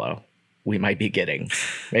much Melo we might be getting.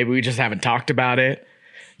 Maybe we just haven't talked about it,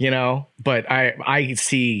 but I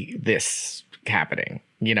see this happening,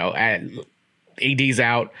 AD's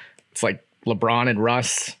out. It's like LeBron and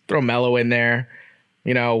Russ, throw Melo in there,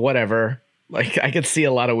 whatever. Like I could see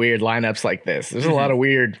a lot of weird lineups like this. There's a lot of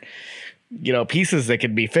weird, pieces that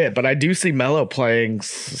could be fit, but I do see Melo playing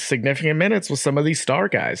significant minutes with some of these star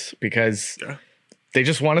guys because they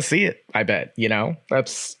just want to see it. I bet,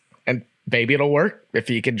 and maybe it'll work if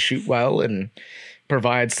he can shoot well and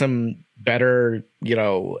provide some better,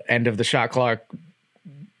 end of the shot clock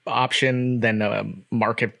option than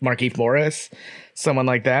Markieff Morris, someone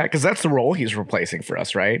like that, because that's the role he's replacing for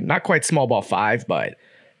us, right? Not quite small ball 5, but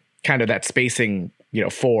kind of that spacing,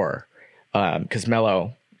 4, because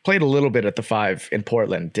Melo played a little bit at the 5 in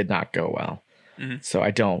Portland, did not go well. So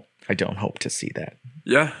I don't hope to see that.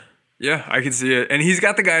 Yeah, I can see it. And he's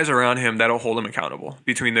got the guys around him that'll hold him accountable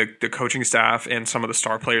between the coaching staff and some of the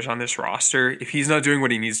star players on this roster. If he's not doing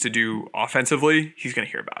what he needs to do offensively, he's going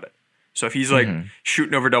to hear about it. So if he's like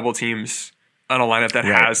shooting over double teams on a lineup that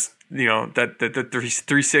has, the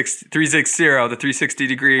 360, the 360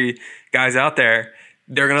 degree guys out there,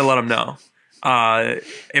 they're going to let him know. Am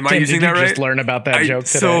I using that right? Just learn about that joke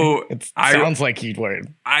today. So it sounds like you'd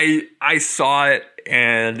learn. I saw it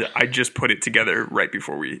and I just put it together right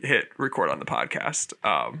before we hit record on the podcast.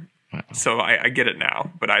 So I get it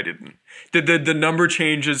now, but I didn't. The number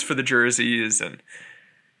changes for the jerseys and.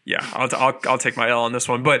 Yeah, I'll take my L on this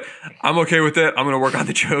one, but I'm okay with it. I'm going to work on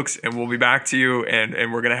the jokes, and we'll be back to you, and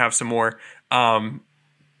we're going to have some more. But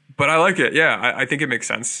I like it. Yeah, I think it makes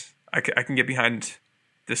sense. I can get behind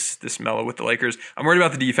this Melo with the Lakers. I'm worried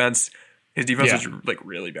about the defense. His defense was like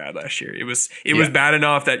really bad last year. It was bad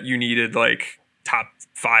enough that you needed like top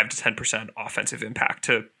 5 to 10% offensive impact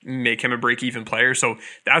to make him a break-even player. So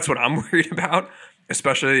that's what I'm worried about,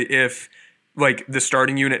 especially if like the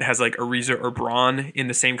starting unit has like Ariza or Braun in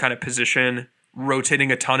the same kind of position,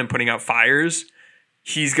 rotating a ton and putting out fires.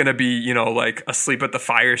 He's going to be, like asleep at the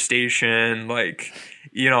fire station, like,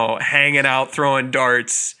 hanging out, throwing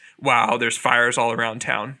darts. Wow, there's fires all around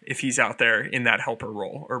town if he's out there in that helper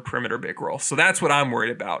role or perimeter big role. So that's what I'm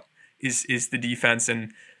worried about is the defense.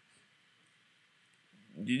 And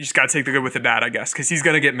you just got to take the good with the bad, I guess, because he's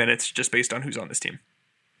going to get minutes just based on who's on this team.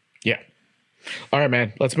 Yeah. All right,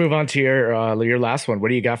 man. Let's move on to your last one. What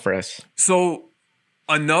do you got for us? So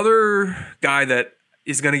another guy that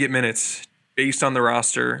is going to get minutes based on the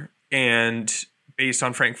roster and based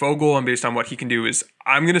on Frank Vogel and based on what he can do is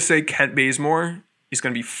I'm going to say Kent Bazemore is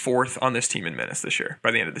going to be 4th on this team in minutes this year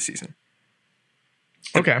by the end of the season.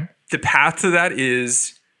 Okay. The path to that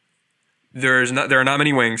is there are not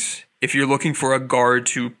many wings. If you're looking for a guard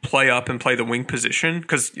to play up and play the wing position,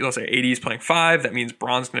 because let's say AD is playing 5, that means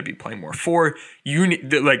Braun's going to be playing more 4. You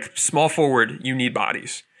need like small forward. You need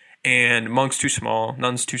bodies, and Monk's too small,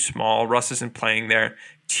 Nunn's too small. Russ isn't playing there.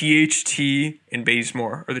 THT and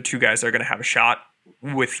Bazemore are the 2 guys that are going to have a shot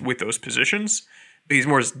with those positions.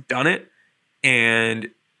 Bazemore's done it, and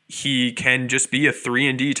he can just be a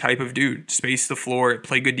 3-and-D type of dude, space the floor,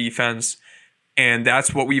 play good defense. And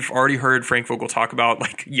that's what we've already heard Frank Vogel talk about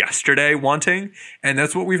like yesterday wanting. And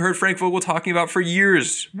that's what we've heard Frank Vogel talking about for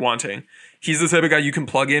years wanting. He's the type of guy you can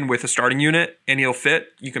plug in with a starting unit and he'll fit.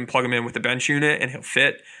 You can plug him in with a bench unit and he'll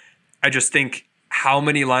fit. I just think how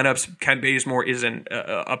many lineups Kent Bazemore is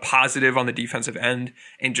a positive on the defensive end,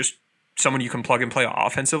 and just someone you can plug and play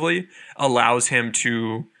offensively allows him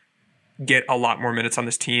to get a lot more minutes on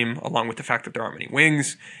this team, along with the fact that there aren't many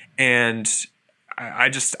wings. And I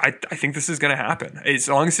think this is going to happen. As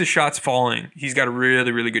long as his shot's falling, he's got a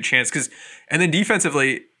really, really good chance. And then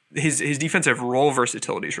defensively, his defensive role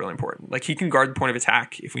versatility is really important. Like, he can guard the point of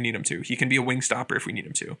attack if we need him to. He can be a wing stopper if we need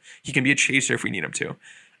him to. He can be a chaser if we need him to.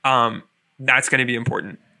 That's going to be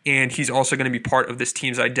important. And he's also going to be part of this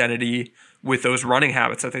team's identity with those running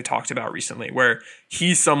habits that they talked about recently, where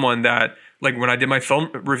he's someone that, like, when I did my film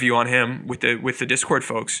review on him with the Discord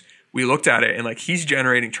folks, we looked at it and like he's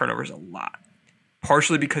generating turnovers a lot.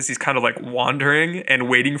 Partially because he's kind of like wandering and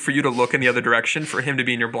waiting for you to look in the other direction for him to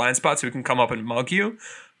be in your blind spot so he can come up and mug you.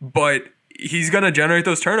 But he's going to generate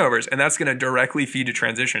those turnovers, and that's going to directly feed to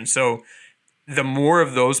transition. So the more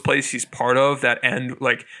of those plays he's part of that end,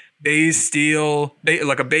 like Baze steal,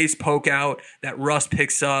 like a Baze poke out that Russ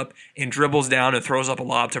picks up and dribbles down and throws up a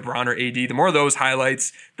lob to Bron or AD, the more of those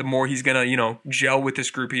highlights, the more he's going to, gel with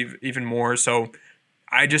this group even more. So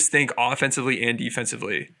I just think offensively and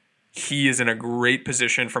defensively, he is in a great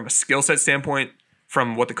position from a skill set standpoint,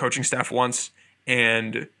 from what the coaching staff wants,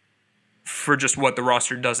 and for just what the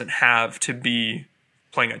roster doesn't have to be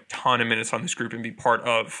playing a ton of minutes on this group and be part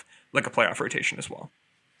of like a playoff rotation as well.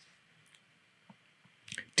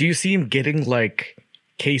 Do you see him getting like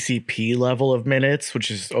KCP level of minutes, which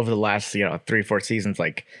is over the last 3-4 seasons,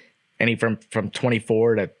 like any from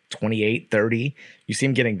 24 to 28, 30? You see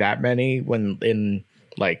him getting that many when in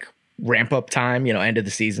like ramp up time, end of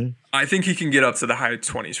the season? I think he can get up to the high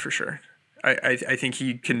 20s for sure. I think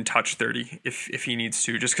he can touch 30 if he needs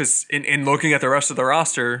to, just because in looking at the rest of the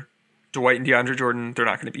roster, Dwight and DeAndre Jordan, they're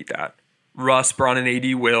not going to beat that. Russ, Bron, and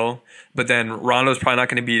AD will, but then Rondo's probably not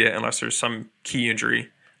going to beat it unless there's some key injury,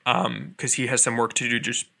 because he has some work to do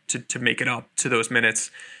just to make it up to those minutes.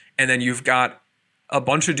 And then you've got a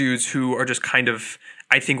bunch of dudes who are just kind of,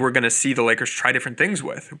 I think we're going to see the Lakers try different things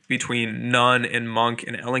with, between Nunn and Monk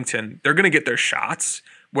and Ellington. They're going to get their shots.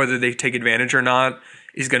 Whether they take advantage or not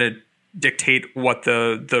is going to dictate what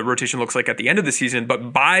the rotation looks like at the end of the season.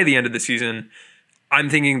 But by the end of the season, I'm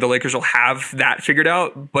thinking the Lakers will have that figured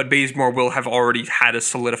out, but Bazemore will have already had a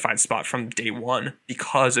solidified spot from day one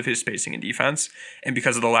because of his spacing and defense and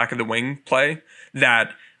because of the lack of the wing play,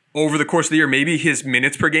 that over the course of the year, maybe his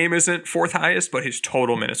minutes per game isn't fourth highest, but his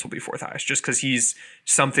total minutes will be fourth highest, just because he's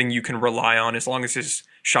something you can rely on as long as his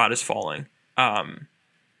shot is falling.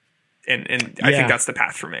 And I think that's the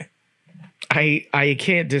path for me. I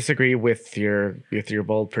can't disagree with your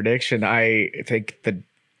bold prediction. I think the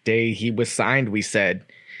day he was signed, we said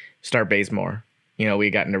start Bazemore. We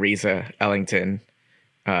got Ariza, Ellington.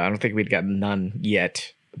 I don't think we'd gotten Nunn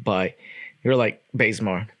yet, but you're like,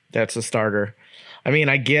 Bazemore, that's a starter. I mean,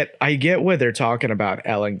 I get what they're talking about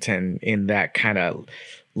Ellington in that kind of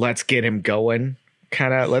let's get him going,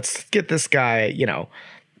 kind of let's get this guy,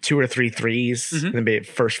 2 or 3 threes in the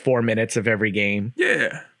first 4 minutes of every game.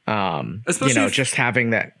 Yeah. Especially just having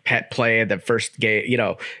that pet play at the first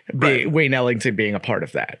game, right. Wayne Ellington being a part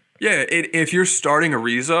of that. Yeah, if you're starting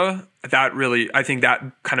Ariza, that really, I think that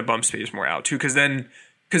kind of bumps Bazemore out too, because then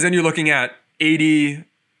you're looking at 80,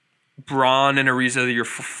 Bron and Ariza, your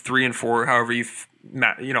 3 and 4, however you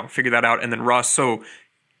figure that out, and then Russ. So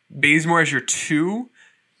Bazemore as your 2.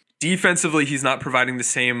 Defensively, he's not providing the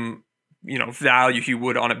same value he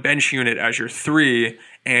would on a bench unit as your 3,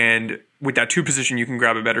 and with that 2 position, you can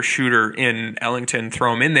grab a better shooter in Ellington,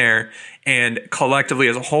 throw him in there, and collectively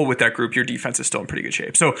as a whole with that group, your defense is still in pretty good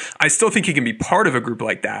shape. So I still think he can be part of a group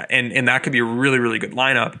like that, and that could be a really, really good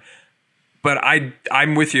lineup. But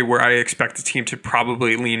I'm with you where I expect the team to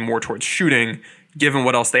probably lean more towards shooting, given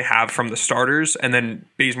what else they have from the starters, and then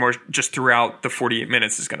Bazemore just throughout the 48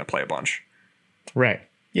 minutes is going to play a bunch. Right.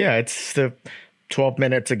 Yeah, it's the 12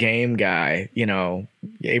 minutes a game guy.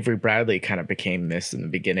 Avery Bradley kind of became this in the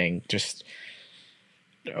beginning. Just,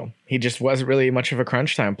 he just wasn't really much of a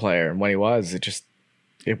crunch time player. And when he was,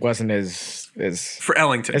 it wasn't as for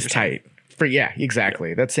Ellington as tight. Exactly.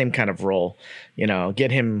 Yeah. That same kind of role, try and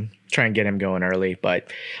get him going early.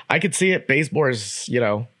 But I could see it. Bazemore's,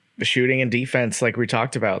 the shooting and defense, like we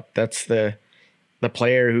talked about, that's the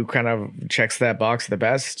player who kind of checks that box the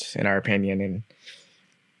best, in our opinion. And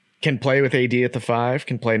can play with AD at the 5,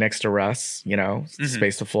 can play next to Russ,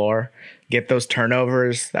 space the floor, get those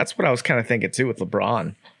turnovers. That's what I was kind of thinking too with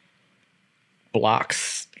LeBron.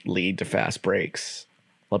 Blocks lead to fast breaks.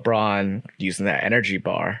 LeBron using that energy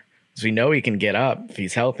bar. So we know he can get up if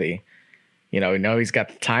he's healthy. We know he's got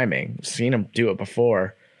the timing. We've seen him do it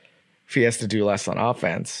before. If he has to do less on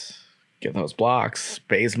offense, get those blocks.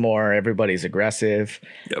 Bazemore, everybody's aggressive.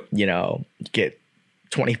 Yep. Get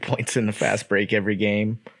 20 points in the fast break every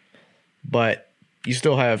game. But you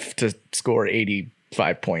still have to score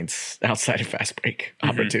 85 points outside of fast break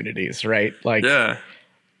opportunities, right? Yeah.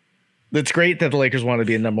 It's great that the Lakers want to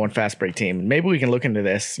be the number 1 fast break team. Maybe we can look into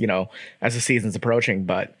this, as the season's approaching.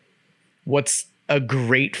 But what's a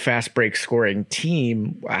great fast break scoring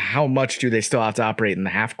team? How much do they still have to operate in the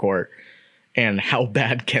half court? And how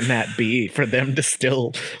bad can that be for them to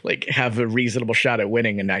still have a reasonable shot at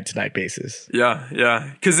winning a night-to-night basis?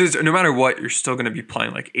 Yeah. Because no matter what, you're still going to be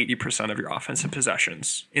playing 80% of your offensive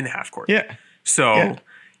possessions in the half court. Yeah. So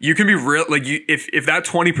you can be real. If that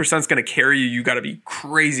 20% is going to carry you, you got to be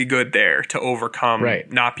crazy good there to overcome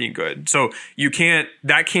not being good. So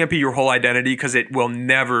that can't be your whole identity, because it will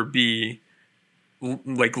never be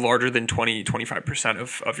larger than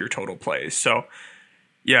 20-25% of your total plays. So.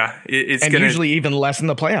 Yeah, it's and usually even less in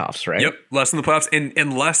the playoffs, right? Yep, less in the playoffs,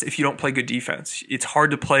 and less if you don't play good defense. It's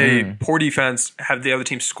hard to play poor defense, have the other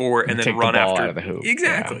team score, and then run after. Out of the hoop.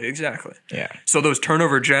 Exactly. Yeah. So those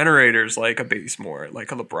turnover generators, like a Bazemore,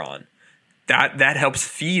 like a LeBron, that helps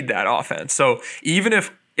feed that offense. So even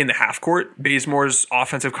if in the half court, Bazemore's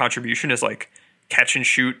offensive contribution is catch and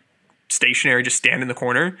shoot, stationary, just stand in the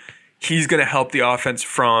corner, he's going to help the offense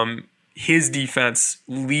from his defense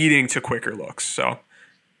leading to quicker looks. So.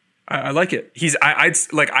 I like it.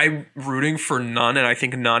 I'm rooting for Nunn, and I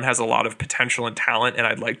think Nunn has a lot of potential and talent, and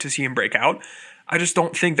I'd like to see him break out. I just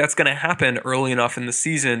don't think that's going to happen early enough in the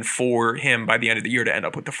season for him by the end of the year to end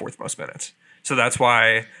up with the 4th most minutes. So that's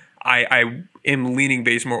why I am leaning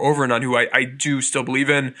Bazemore over Nunn, who I do still believe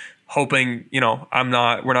in, hoping,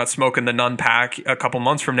 we're not smoking the Nunn pack a couple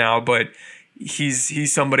months from now, but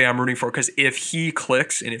he's somebody I'm rooting for, because if he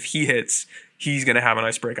clicks and if he hits, he's going to have a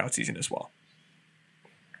nice breakout season as well.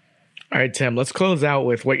 All right, Tim, let's close out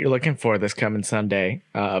with what you're looking for this coming Sunday.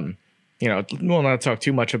 We'll not talk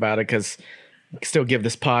too much about it because we can still give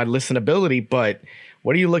this pod listenability, but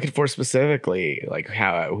what are you looking for specifically?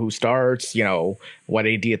 Who starts, what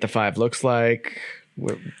AD at the 5 looks like?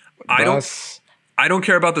 I don't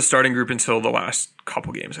care about the starting group until the last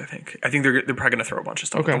couple games, I think. I think they're probably going to throw a bunch of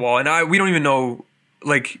stuff at the wall. And we don't even know,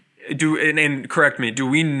 and correct me, do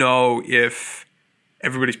we know if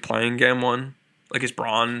everybody's playing game 1? Is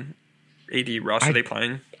Braun... AD, Russ, are they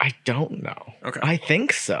playing? I don't know. Okay. I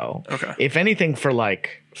think so. Okay. If anything, for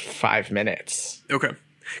 5 minutes. Okay.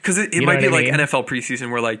 Because it might be NFL preseason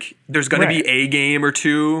where there's going to be a game or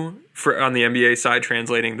two on the NBA side,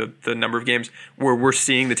 translating the number of games where we're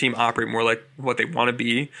seeing the team operate more like what they want to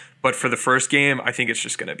be. But for the first game, I think it's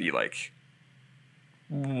just going to be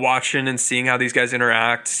watching and seeing how these guys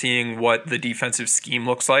interact, seeing what the defensive scheme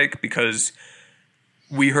looks like, because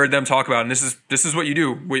we heard them talk about, and this is what you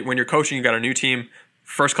do when you're coaching. You got a new team.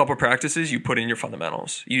 First couple of practices, you put in your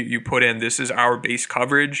fundamentals. You put in, this is our base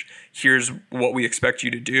coverage. Here's what we expect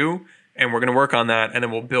you to do, and we're going to work on that, and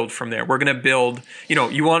then we'll build from there. We're going to build.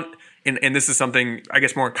 You want, and this is something I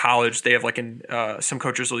guess more in college. They have some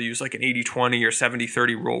coaches will use an 80-20 or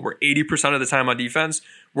 70-30 rule, where 80% of the time on defense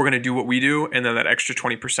we're going to do what we do, and then that extra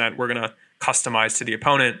 20% we're going to customize to the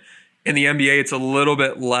opponent. In the NBA, it's a little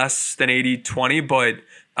bit less than 80-20, but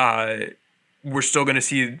we're still going to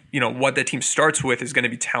see, what the team starts with is going to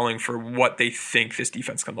be telling for what they think this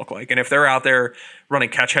defense can look like. And if they're out there running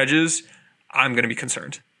catch hedges, I'm going to be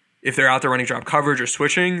concerned. If they're out there running drop coverage or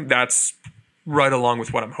switching, that's right along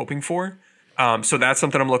with what I'm hoping for. So that's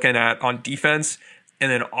something I'm looking at on defense.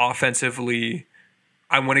 And then offensively,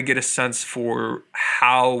 I want to get a sense for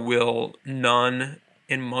how will Nunn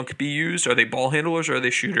and Monk be used? Are they ball handlers or are they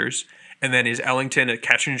shooters? And then is Ellington a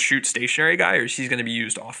catch and shoot stationary guy, or is he going to be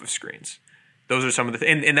used off of screens? Those are some of the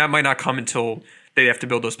and that might not come until they have to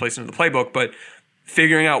build those plays into the playbook, but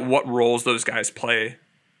figuring out what roles those guys play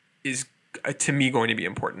is, to me, going to be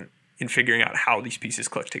important in figuring out how these pieces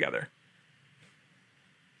click together.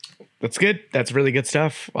 That's good. That's really good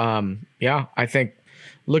stuff. I think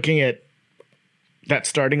looking at that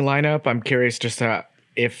starting lineup, I'm curious just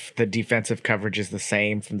if the defensive coverage is the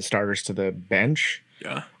same from the starters to the bench.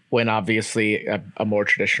 Yeah. When obviously a more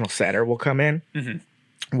traditional center will come in.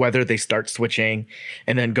 Mm-hmm. Whether they start switching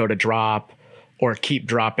and then go to drop, or keep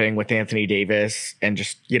dropping with Anthony Davis and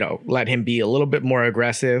just, let him be a little bit more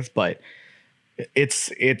aggressive. But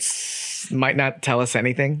it's might not tell us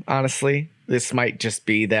anything, honestly. This might just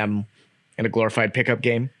be them in a glorified pickup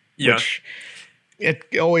game, which it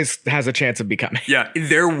always has a chance of becoming. Yeah,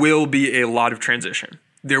 there will be a lot of transition.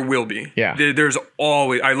 There will be. Yeah. There's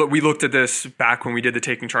always, we looked at this back when we did the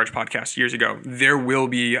Taking Charge podcast years ago. There will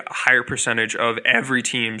be a higher percentage of every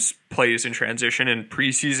team's plays in transition in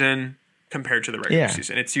preseason compared to the regular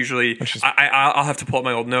season. It's usually, I'll have to pull up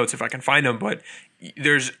my old notes if I can find them, but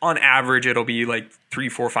there's, on average, it'll be like 3,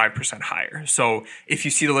 4, 5% higher. So if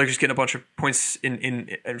you see the Lakers getting a bunch of points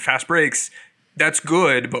in fast breaks, that's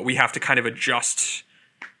good, but we have to kind of adjust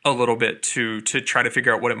a little bit to try to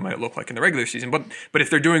figure out what it might look like in the regular season. But if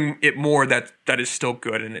they're doing it more, that is still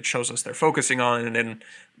good, and it shows us they're focusing on it, and then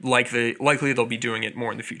likely they'll be doing it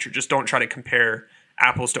more in the future. Just don't try to compare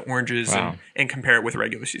apples to oranges and compare it with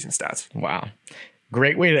regular season stats. Wow.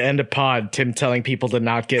 Great way to end a pod, Tim telling people to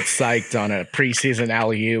not get psyched on a preseason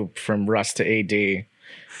alley-oop from Russ to AD.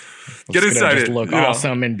 Get excited. Just look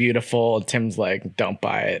awesome and beautiful. Tim's like, don't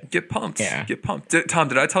buy it. Get pumped. Yeah. Get pumped. Tom,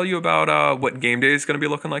 did I tell you about what game day is going to be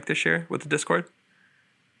looking like this year with the Discord?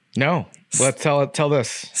 No. Let's tell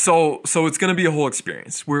this. So it's going to be a whole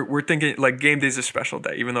experience. We're thinking like game day is a special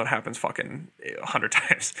day, even though it happens fucking 100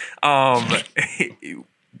 times.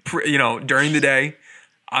 During the day,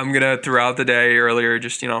 I'm going to, throughout the day earlier,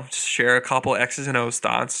 just share a couple X's and O's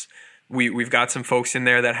thoughts. We've got some folks in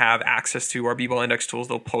there that have access to our B-Ball Index tools.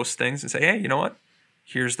 They'll post things and say, hey, you know what?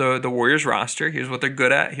 Here's the Warriors roster. Here's what they're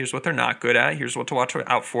good at. Here's what they're not good at. Here's what to watch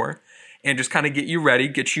out for. And just kind of get you ready,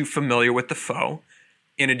 get you familiar with the foe,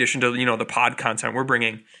 in addition to, the pod content we're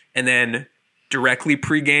bringing. And then directly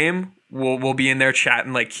pregame, we'll be in there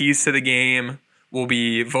chatting like keys to the game. We'll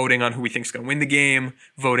be voting on who we think is going to win the game,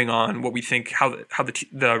 voting on what we think, how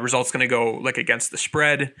the result's going to go like against the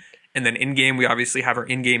spread. And then in-game, we obviously have our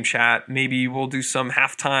in-game chat. Maybe we'll do some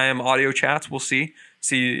halftime audio chats. We'll see,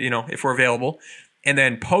 if we're available. And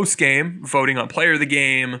then post-game, voting on player of the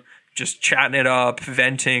game, just chatting it up,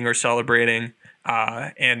 venting or celebrating,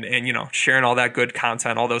 and sharing all that good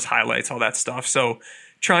content, all those highlights, all that stuff. So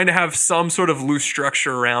trying to have some sort of loose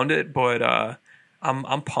structure around it, but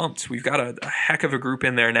I'm pumped. We've got a heck of a group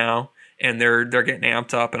in there now. And they're getting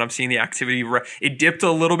amped up, and I'm seeing the activity. It dipped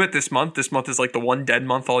a little bit this month. This month is like the one dead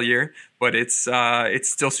month all year, but it's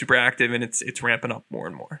still super active, and it's ramping up more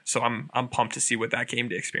and more. So I'm pumped to see what that game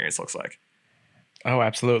day experience looks like. Oh,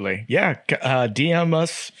 absolutely, yeah. DM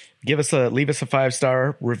us, leave us a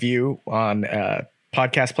 5-star review on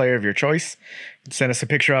podcast player of your choice. Send us a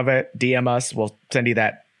picture of it. DM us. We'll send you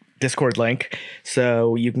that Discord link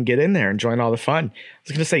so you can get in there and join all the fun. I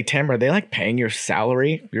was gonna say, Tim, are they like paying your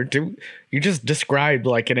salary? You just described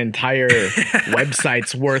like an entire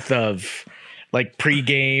website's worth of like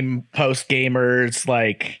pre-game, post-gamers,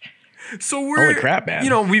 like. So holy crap,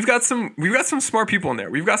 man. We've got some smart people in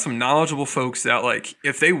there. We've got some knowledgeable folks that, like,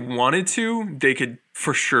 if they wanted to, they could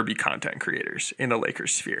for sure be content creators in the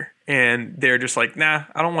Lakers sphere. And they're just like, nah,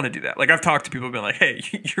 I don't want to do that. Like, I've talked to people who've been like, hey,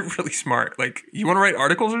 you're really smart. Like, you want to write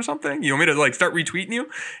articles or something? You want me to like start retweeting you?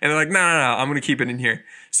 And they're like, no, I'm going to keep it in here.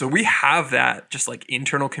 So we have that just like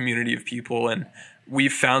internal community of people, and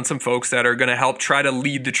we've found some folks that are going to help try to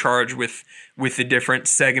lead the charge with the different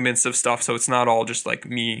segments of stuff. So it's not all just like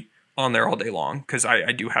me on there all day long, because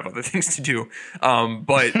I do have other things to do.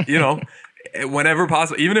 But whenever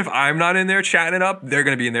possible, even if I'm not in there chatting it up, they're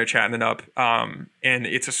going to be in there chatting it up. And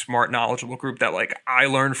it's a smart, knowledgeable group that like I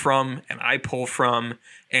learn from and I pull from,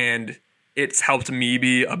 and it's helped me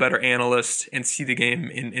be a better analyst and see the game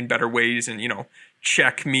in better ways, and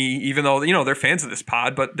check me, even though they're fans of this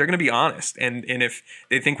pod, but they're going to be honest, and if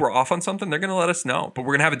they think we're off on something, they're going to let us know, but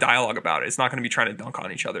we're going to have a dialogue about it. It's not going to be trying to dunk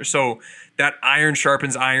on each other. So that iron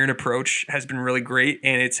sharpens iron approach has been really great,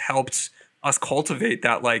 and it's helped us cultivate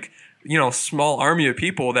that like small army of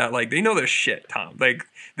people that like they know their shit, Tom. Like,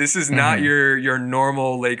 this is not your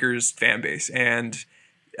normal Lakers fan base, and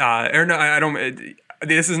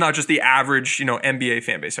this is not just the average, NBA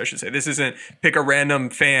fan base, I should say. This isn't pick a random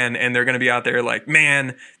fan and they're going to be out there like,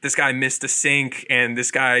 man, this guy missed a sink, and this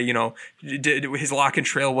guy, his lock and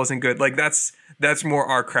trail wasn't good. Like, that's more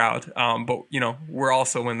our crowd. But we're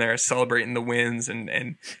also in there celebrating the wins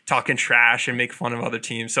and talking trash and make fun of other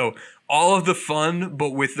teams. So all of the fun,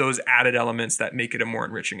 but with those added elements that make it a more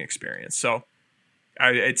enriching experience. So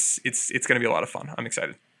it's going to be a lot of fun. I'm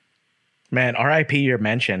excited. Man, RIP your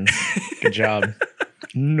mention. Good job.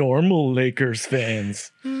 Normal Lakers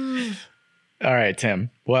fans. All right, Tim.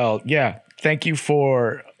 Well, yeah. Thank you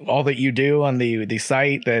for all that you do on the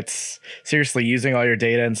site that's seriously using all your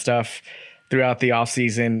data and stuff throughout the off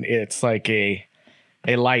season. It's like a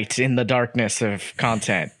light in the darkness of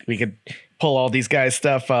content. We could pull all these guys'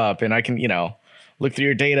 stuff up, and I can, look through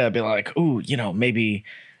your data, be like, ooh, maybe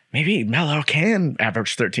Melo can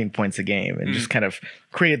average 13 points a game, and just kind of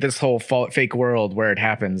create this whole fake world where it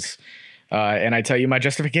happens. And I tell you my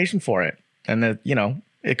justification for it, and that,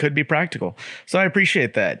 it could be practical. So I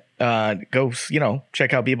appreciate that. Go,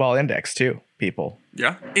 check out B-Ball Index too, people.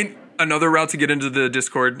 Yeah. In another route to get into the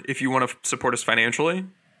Discord, if you want to support us financially,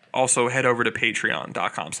 also head over to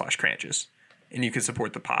patreon.com/Cranches, and you can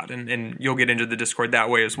support the pod, and you'll get into the Discord that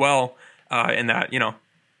way as well. And that,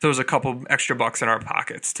 throws a couple extra bucks in our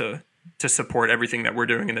pockets to support everything that we're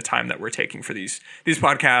doing and the time that we're taking for these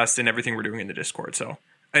podcasts and everything we're doing in the Discord. So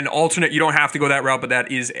an alternate, you don't have to go that route, but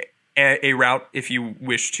that is a route if you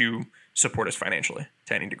wish to support us financially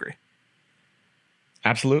to any degree.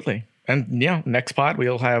 Absolutely. And next pod,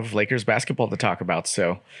 we'll have Lakers basketball to talk about.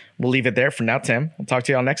 So we'll leave it there for now, Tim. We'll talk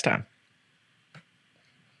to y'all next time.